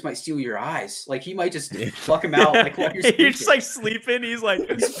Danzo just might steal your eyes. Like he might just pluck him out. Like while you're just like sleeping. He's like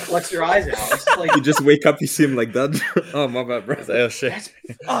just plucks your eyes out. It's just like you just wake up, you see him like that. Oh my bad, bro. Oh shit.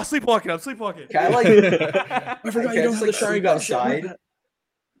 Sleepwalking. I'm sleepwalking. I forgot you don't have the Sharingan outside.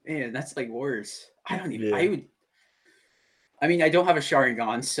 Man, that's like worse. I don't even. Yeah. I mean, I don't have a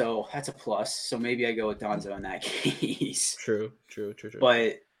Sharingan, so that's a plus. So maybe I go with Danzo in that case. True.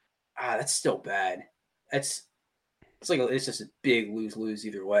 But that's still bad. It's just a big lose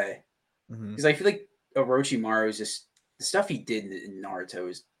either way. Because I feel like Orochimaru is just the stuff he did in Naruto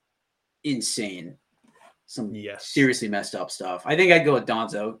is insane. Some seriously messed up stuff. I think I'd go with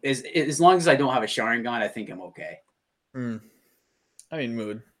Danzo. As long as I don't have a Sharingan, I think I'm okay. I mean,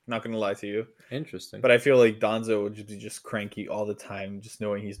 mood. Not gonna lie to you. Interesting. But I feel like Danzo would be just cranky all the time, just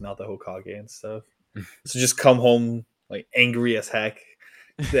knowing he's not the Hokage and stuff. So just come home like angry as heck.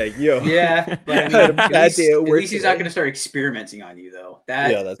 Like, yo, yeah, but I mean, at least he's not going to start experimenting on you, though.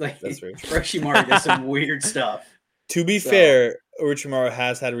 That's right. Orochimaru does some weird stuff. To be fair, Orochimaru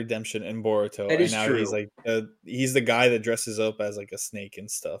has had redemption in Boruto, and now he's like he's the guy that dresses up as like a snake and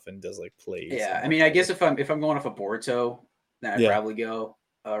stuff, and does like plays. Yeah, I mean, I guess if I'm going off of Boruto, then I'd probably go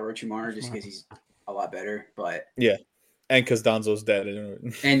Orochimaru just because he's a lot better. But yeah. And because Danzo's dead.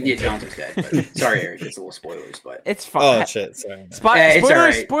 And Danzo's dead. But sorry, Eric. It's a little spoilers, but it's fine. Oh shit! Sorry.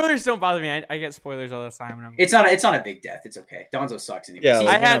 Spoilers don't bother me. I get spoilers all the time. It's not a big death. It's okay. Danzo sucks anyway.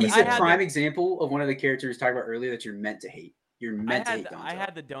 Yeah, he's a prime example of one of the characters talked about earlier that you're meant to hate. You're meant to hate Danzo. I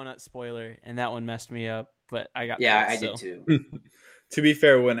had the donut spoiler, and that one messed me up. But I got I did too. To be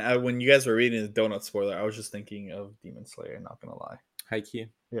fair, when you guys were reading the donut spoiler, I was just thinking of Demon Slayer. Not gonna lie. Haikyuu.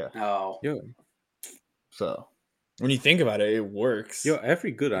 Yeah. Oh. Yeah. So. When you think about it, it works. Yo,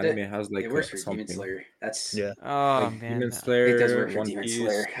 every good anime has like it works for something. Demon Slayer. That's Oh like man, Demon Slayer. It does work for Demon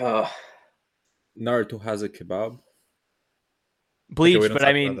Slayer. Oh. Naruto has a kebab. Bleach, but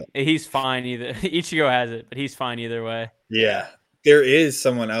I mean, he's fine either. Ichigo has it, but he's fine either way. Yeah, there is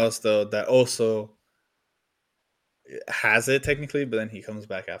someone else though that also has it technically, but then he comes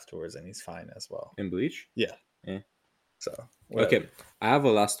back afterwards and he's fine as well. In Bleach? Yeah. So okay, I have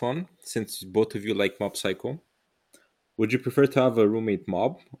a last one. Since both of you like Mob Psycho, would you prefer to have a roommate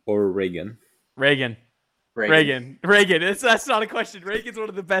Mob or Reagan? Reagan. That's not a question. Reagan's one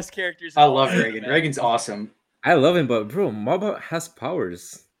of the best characters. I love Reagan. Reagan's awesome. I love him, but bro, Mob has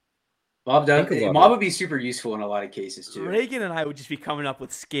powers. Mob would be super useful in a lot of cases too. Reagan and I would just be coming up with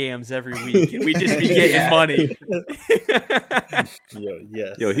scams every week, and we'd just be getting money.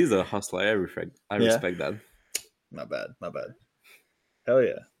 Yo, he's a hustler. I respect that. Not bad. Hell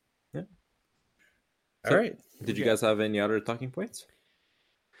yeah. All right. Did you guys have any other talking points?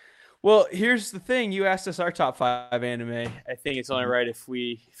 Well, here's the thing. You asked us our top 5 anime. I think it's only right if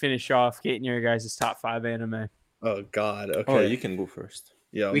we finish off getting your guys' top 5 anime. Oh God. Okay. Oh, you can go first.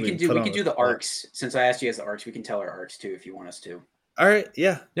 Yeah, we can do the arcs. Since I asked you guys the arcs, we can tell our arcs too if you want us to. All right.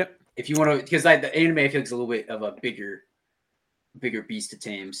 Yeah. Yep. If you want to, because the anime I feel like is a little bit of a bigger beast to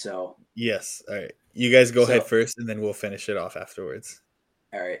tame. So yes. All right. You guys go ahead first, and then we'll finish it off afterwards.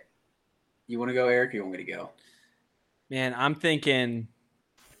 All right. You want to go, Eric? Or you want me to go? Man, I'm thinking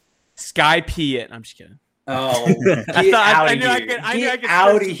Sky Piet. I'm just kidding. Oh, get out of here! Get out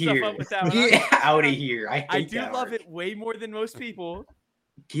of here! Get out of here! I do love it way more than most people.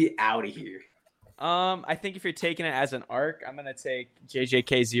 Get out of here! I think if you're taking it as an arc, I'm gonna take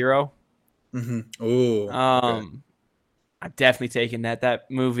JJK 0. Mm-hmm. Ooh. I'm definitely taking that. That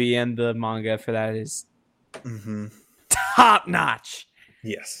movie and the manga for that is top notch.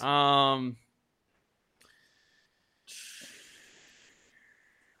 Yes.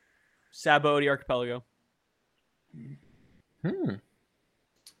 Sabaody Archipelago.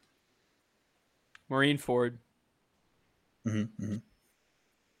 Marine Ford.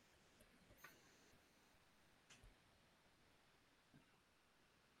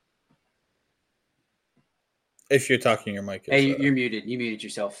 If you're talking, your mic is... Hey, you're muted. You muted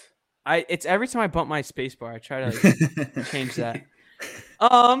yourself. It's every time I bump my space bar, I try to change that.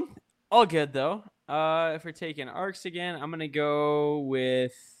 All good though. If we're taking arcs again, I'm gonna go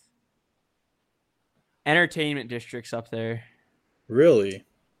with Entertainment District's up there. Really?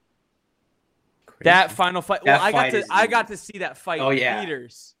 Crazy. That final fight. Well, I got to see that fight in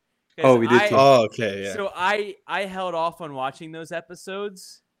theaters. Oh, we did too. Oh, okay, yeah. So I held off on watching those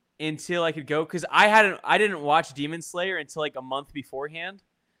episodes until I could go because I didn't watch Demon Slayer until like a month beforehand.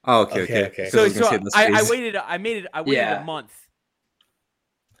 Oh, okay. So I waited. I waited a month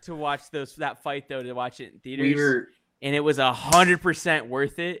to watch that fight though, to watch it in theaters, and it was 100%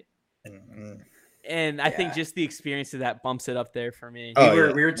 worth it. And I think just the experience of that bumps it up there for me.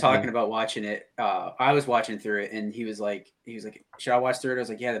 We were talking about watching it. I was watching through it, and he was like, should I watch through it? I was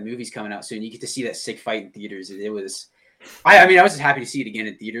like, yeah, the movie's coming out soon. You get to see that sick fight in theaters. It was, I was just happy to see it again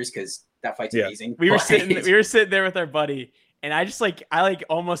in theaters because that fight's amazing. We were sitting there with our buddy, and I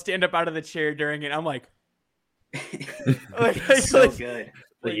almost stand up out of the chair during it. I'm like, so good.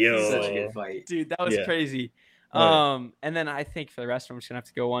 Such a good fight, dude. That was crazy. And then I think for the rest of them, I'm just gonna have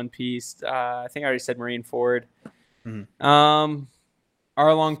to go One Piece. I think I already said Marine Ford. Arlong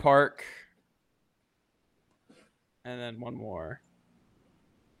Park, and then one more.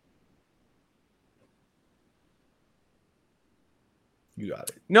 You got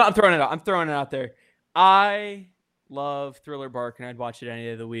it. No, I'm throwing it out there. I love Thriller Bark, and I'd watch it any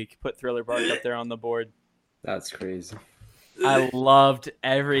day of the week. Put Thriller Bark up there on the board. That's crazy. I loved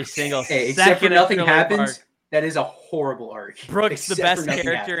every single second. Except for Nothing Thriller Happens. Bark. That is a horrible arc. Brooke's the best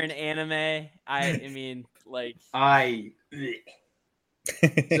character in anime.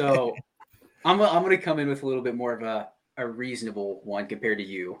 So I'm gonna come in with a little bit more of a reasonable one compared to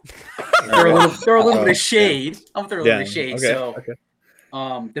you. throw a little bit of shade. I'm gonna throw a little bit of shade.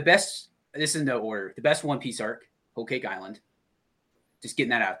 The best. This is no order. The best One Piece arc, Whole Cake Island. Just getting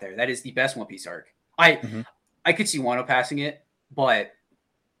that out there. That is the best One Piece arc. I could see Wano passing it, but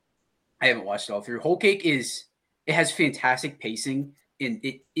I haven't watched it all through. Whole Cake has fantastic pacing and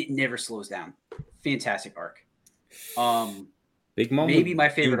it never slows down. Fantastic arc. Big Mom maybe my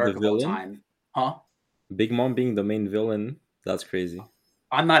favorite arc of all time. Huh? Big Mom being the main villain, that's crazy.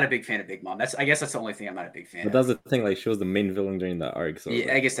 I'm not a big fan of Big Mom. I guess that's the only thing I'm not a big fan of. But that's the thing, like she was the main villain during that arc. So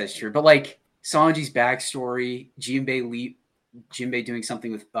yeah, I guess that's true. But like Sanji's backstory, Jinbei doing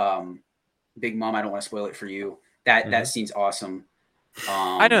something with Big Mom, I don't want to spoil it for you. That scene's awesome.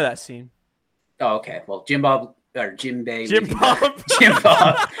 I know that scene. Oh, okay. Well, Jimbo. Jinbei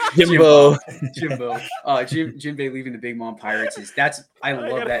leaving the Big Mom Pirates I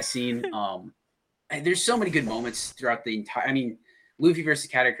love that scene. There's so many good moments throughout the entire. I mean, Luffy versus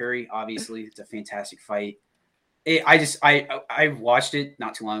Katakuri, obviously, it's a fantastic fight. I watched it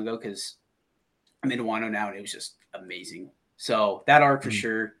not too long ago because I'm in Wano now, and it was just amazing. So that arc for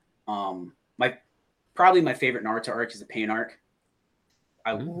sure. Probably my favorite Naruto arc is the Pain arc.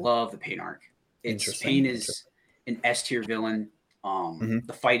 I love the Pain arc. Pain is an S tier villain.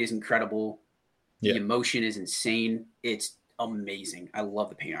 The fight is incredible. The emotion is insane. It's amazing. I love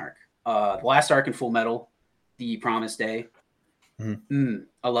the Pain arc. The last arc in Full Metal, the Promised Day.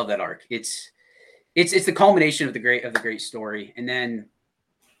 I love that arc. It's the culmination of the great story. And then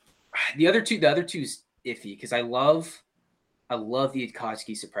the other two is iffy because I love the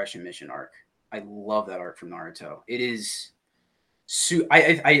Akatsuki suppression mission arc. I love that arc from Naruto. It is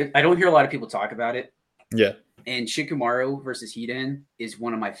I don't hear a lot of people talk about it. Yeah. And Shikamaru versus Hiden is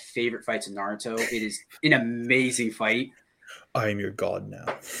one of my favorite fights in Naruto. It is an amazing fight. I am your god now.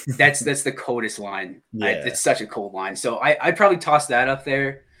 That's the coldest line. Yeah. It's such a cold line. So I'd probably toss that up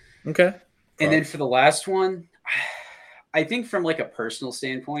there. Okay. And then for the last one, I think from like a personal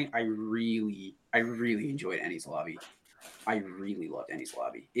standpoint, I really enjoyed Enies Lobby. I really loved Enies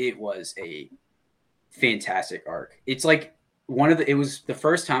Lobby. It was a fantastic arc. It's like it was the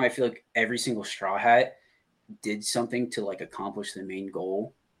first time I feel like every single Straw Hat did something to like accomplish the main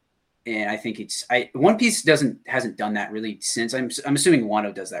goal. And I think One Piece hasn't done that really since. I'm assuming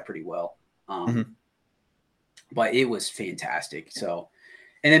Wano does that pretty well. But it was fantastic. So,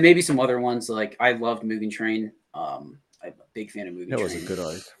 and then maybe some other ones like I loved Mugen Train. I'm a big fan of Mugen Train. That was a good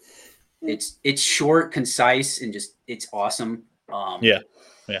arc. It's short, concise, and just it's awesome. Yeah.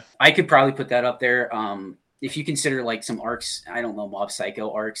 I could probably put that up there. If you consider like some arcs, I don't know, Mob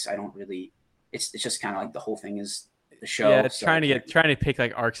Psycho arcs. I don't really. It's just kind of like the whole thing is the show. Yeah, so trying to pick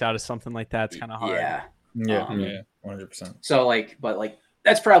like arcs out of something like that's kind of hard. Yeah, 100%. So but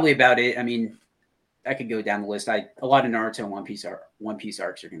that's probably about it. I mean, I could go down the list. A lot of Naruto and One Piece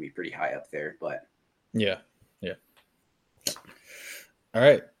arcs are going to be pretty high up there, but yeah. All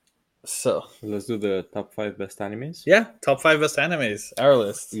right, so let's do the top 5 best animes. Yeah, top 5 best animes. Our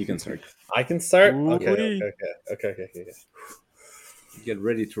list. You can start. I can start. Ooh, Okay. Get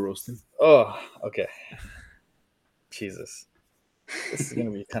ready to roast him. Oh, okay. Jesus, this is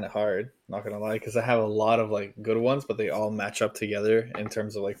gonna be kind of hard. Not gonna lie, because I have a lot of like good ones, but they all match up together in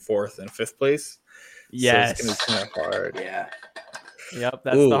terms of like 4th and 5th place. Yes, so it's gonna be kind of hard. Yeah. Yep,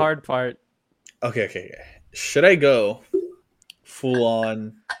 that's the hard part. Okay. Should I go full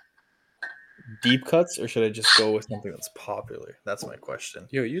on deep cuts, or should I just go with something that's popular? That's my question.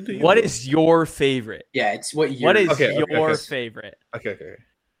 Yo, you do. What is your favorite? Yeah, it's what What is your okay. favorite? Okay.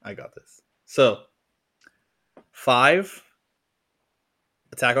 I got this. So 5,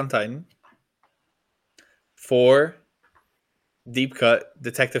 Attack on Titan. 4, Deep Cut,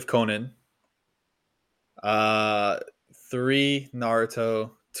 Detective Conan. 3,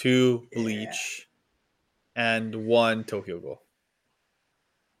 Naruto. 2, Bleach. And 1, Tokyo Ghoul.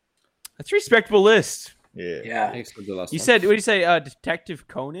 That's a respectable list. Yeah. You said, what did you say? Detective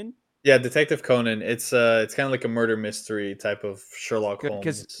Conan? Yeah, Detective Conan. It's kind of like a murder mystery type of Sherlock Holmes.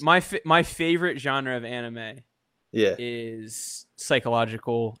 Because my favorite genre of anime is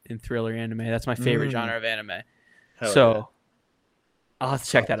psychological and thriller anime. That's my favorite genre of anime. I'll have to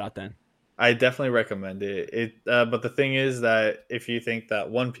check that out then. I definitely recommend it. But the thing is that if you think that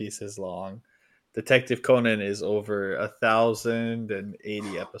One Piece is long, Detective Conan is over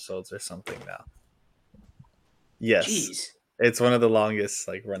 1,080 episodes or something now. Yes. Jeez. It's one of the longest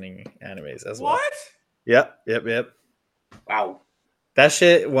like running animes as well. What? Yep. Wow. That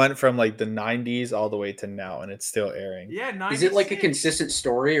shit went from like the 90s all the way to now, and it's still airing. Yeah, 96. Is it like a consistent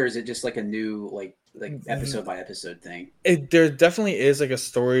story, or is it just like a new like episode by episode thing? There definitely is like a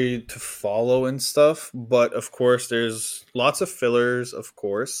story to follow and stuff, but of course there's lots of fillers, of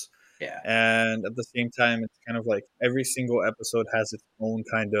course. Yeah. And at the same time, it's kind of like every single episode has its own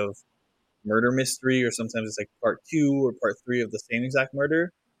kind of murder mystery, or sometimes it's like part 2 or part 3 of the same exact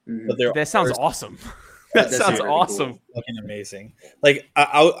murder. Mm-hmm. But that sounds awesome. That sounds awesome. Cool. Fucking amazing. Like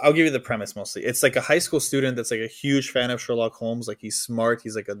I'll give you the premise mostly. It's like a high school student that's like a huge fan of Sherlock Holmes. Like he's smart.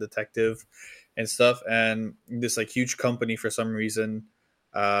 He's like a detective and stuff. And this like huge company for some reason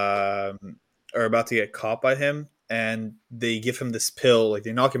are about to get caught by him. And they give him this pill. Like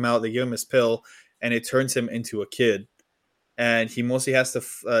they knock him out. They give him this pill, and it turns him into a kid. And he mostly has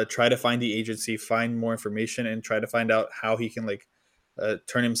to try to find the agency, find more information, and try to find out how he can like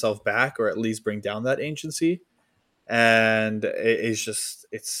turn himself back, or at least bring down that agency. And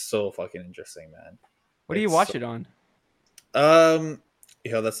it's so fucking interesting, man. What do you watch it on?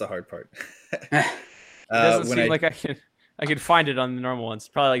 That's the hard part. It doesn't seem like I can find it on the normal ones.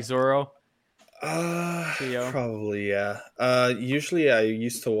 Probably like Zorro. Probably, yeah. Usually I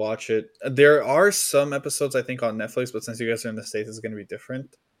used to watch it. There are some episodes I think on Netflix, but since you guys are in the States, it's going to be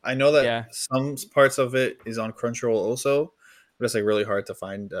different. I know that some parts of it is on Crunchyroll also, but it's like really hard to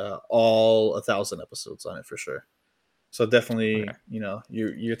find all 1,000 episodes on it for sure. So definitely,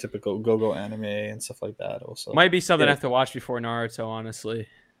 your typical go-go anime and stuff like that also. Might be something I have to watch before Naruto, honestly.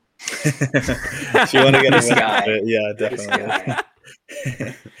 So you want to get this guy? Yeah, definitely.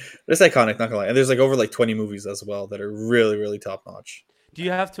 It's iconic, not gonna lie. And there's like over like 20 movies as well that are really, really top notch. Do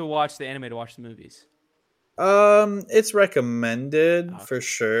you have to watch the anime to watch the movies? It's recommended for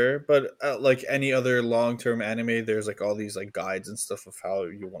sure, but like any other long-term anime, there's like all these like guides and stuff of how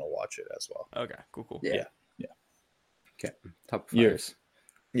you want to watch it as well. Okay, cool. Yeah. Okay, top 5 years.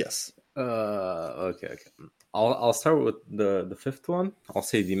 Yes. Okay. I'll start with the fifth one. I'll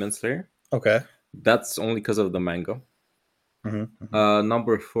say Demon Slayer. Okay. That's only because of the manga.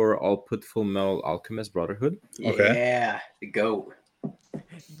 Number 4, I'll put Full Metal Alchemist Brotherhood. Okay. Yeah, the GOAT.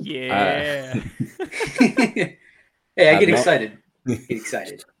 Yeah. Hey, I get excited.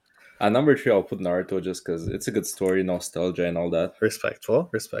 At number 3, I'll put Naruto just because it's a good story, nostalgia, and all that. Respectful.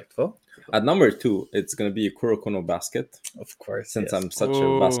 At number 2, it's gonna be Kuroko no Basket. Of course, since I'm such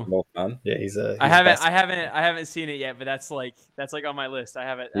a basketball fan. Yeah, he's I haven't seen it yet, but that's like on my list. I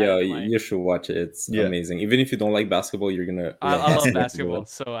haven't. Yeah, you should watch it. It's amazing. Even if you don't like basketball, you're gonna. I love basketball,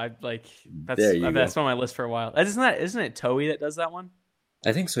 so I like that's on my list for a while. Isn't it Toei that does that one?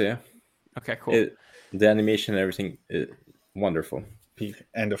 I think so. Yeah. Okay, cool. The animation and everything, wonderful.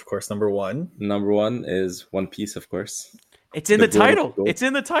 And of course, number 1. Number 1 is One Piece, of course. It's in the title. It's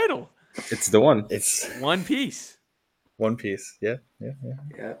in the title. It's the one. It's One Piece. One Piece. Yeah.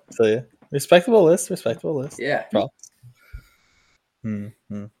 So yeah, respectable list. Yeah. Props. But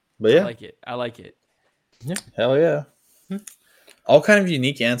yeah, I like it. Yeah. Hell yeah. All kind of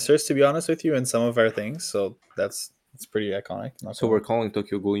unique answers, to be honest with you, in some of our things. So it's pretty iconic. So we're calling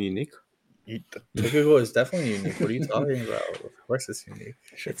Tokyo Ghoul unique. Tokyo Ghoul is definitely unique. What are you talking about? Of course, it's unique.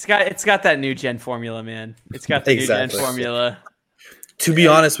 It's got that new gen formula, man. It's got the new gen formula. To be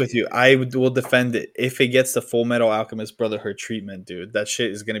honest with you, I will defend it if it gets the Full Metal Alchemist Brotherhood treatment, dude. That shit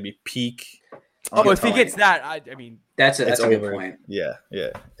is gonna be peak. If he gets that, I mean, that's a good point. Yeah,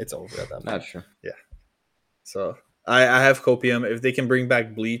 it's over at that point. Not sure. Yeah. So I have copium. If they can bring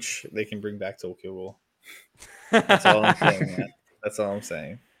back Bleach, they can bring back Tokyo Ghoul. That's all I'm saying, man. That's all I'm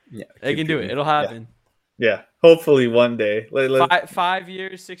saying. Yeah, they can do it. It'll happen. Yeah. Hopefully one day. 5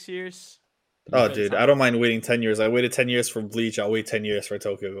 years, 6 years. Oh, dude, I don't mind waiting 10 years. I waited 10 years for Bleach. I'll wait 10 years for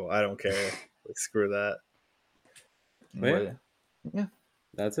Tokyo Ghoul. I don't care. Like, screw that. Yeah.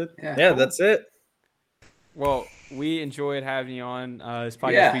 That's it. Yeah, cool. That's it. Well, we enjoyed having you on this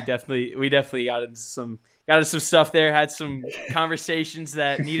podcast. Yeah. We definitely got into some stuff there. Had some conversations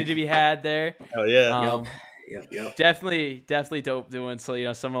that needed to be had there. Oh yeah. Yep. Definitely dope doing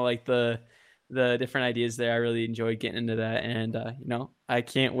so. Some of like the different ideas there. I really enjoyed getting into that, and I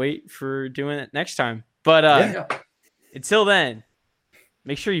can't wait for doing it next time. But until then,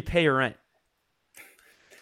 make sure you pay your rent.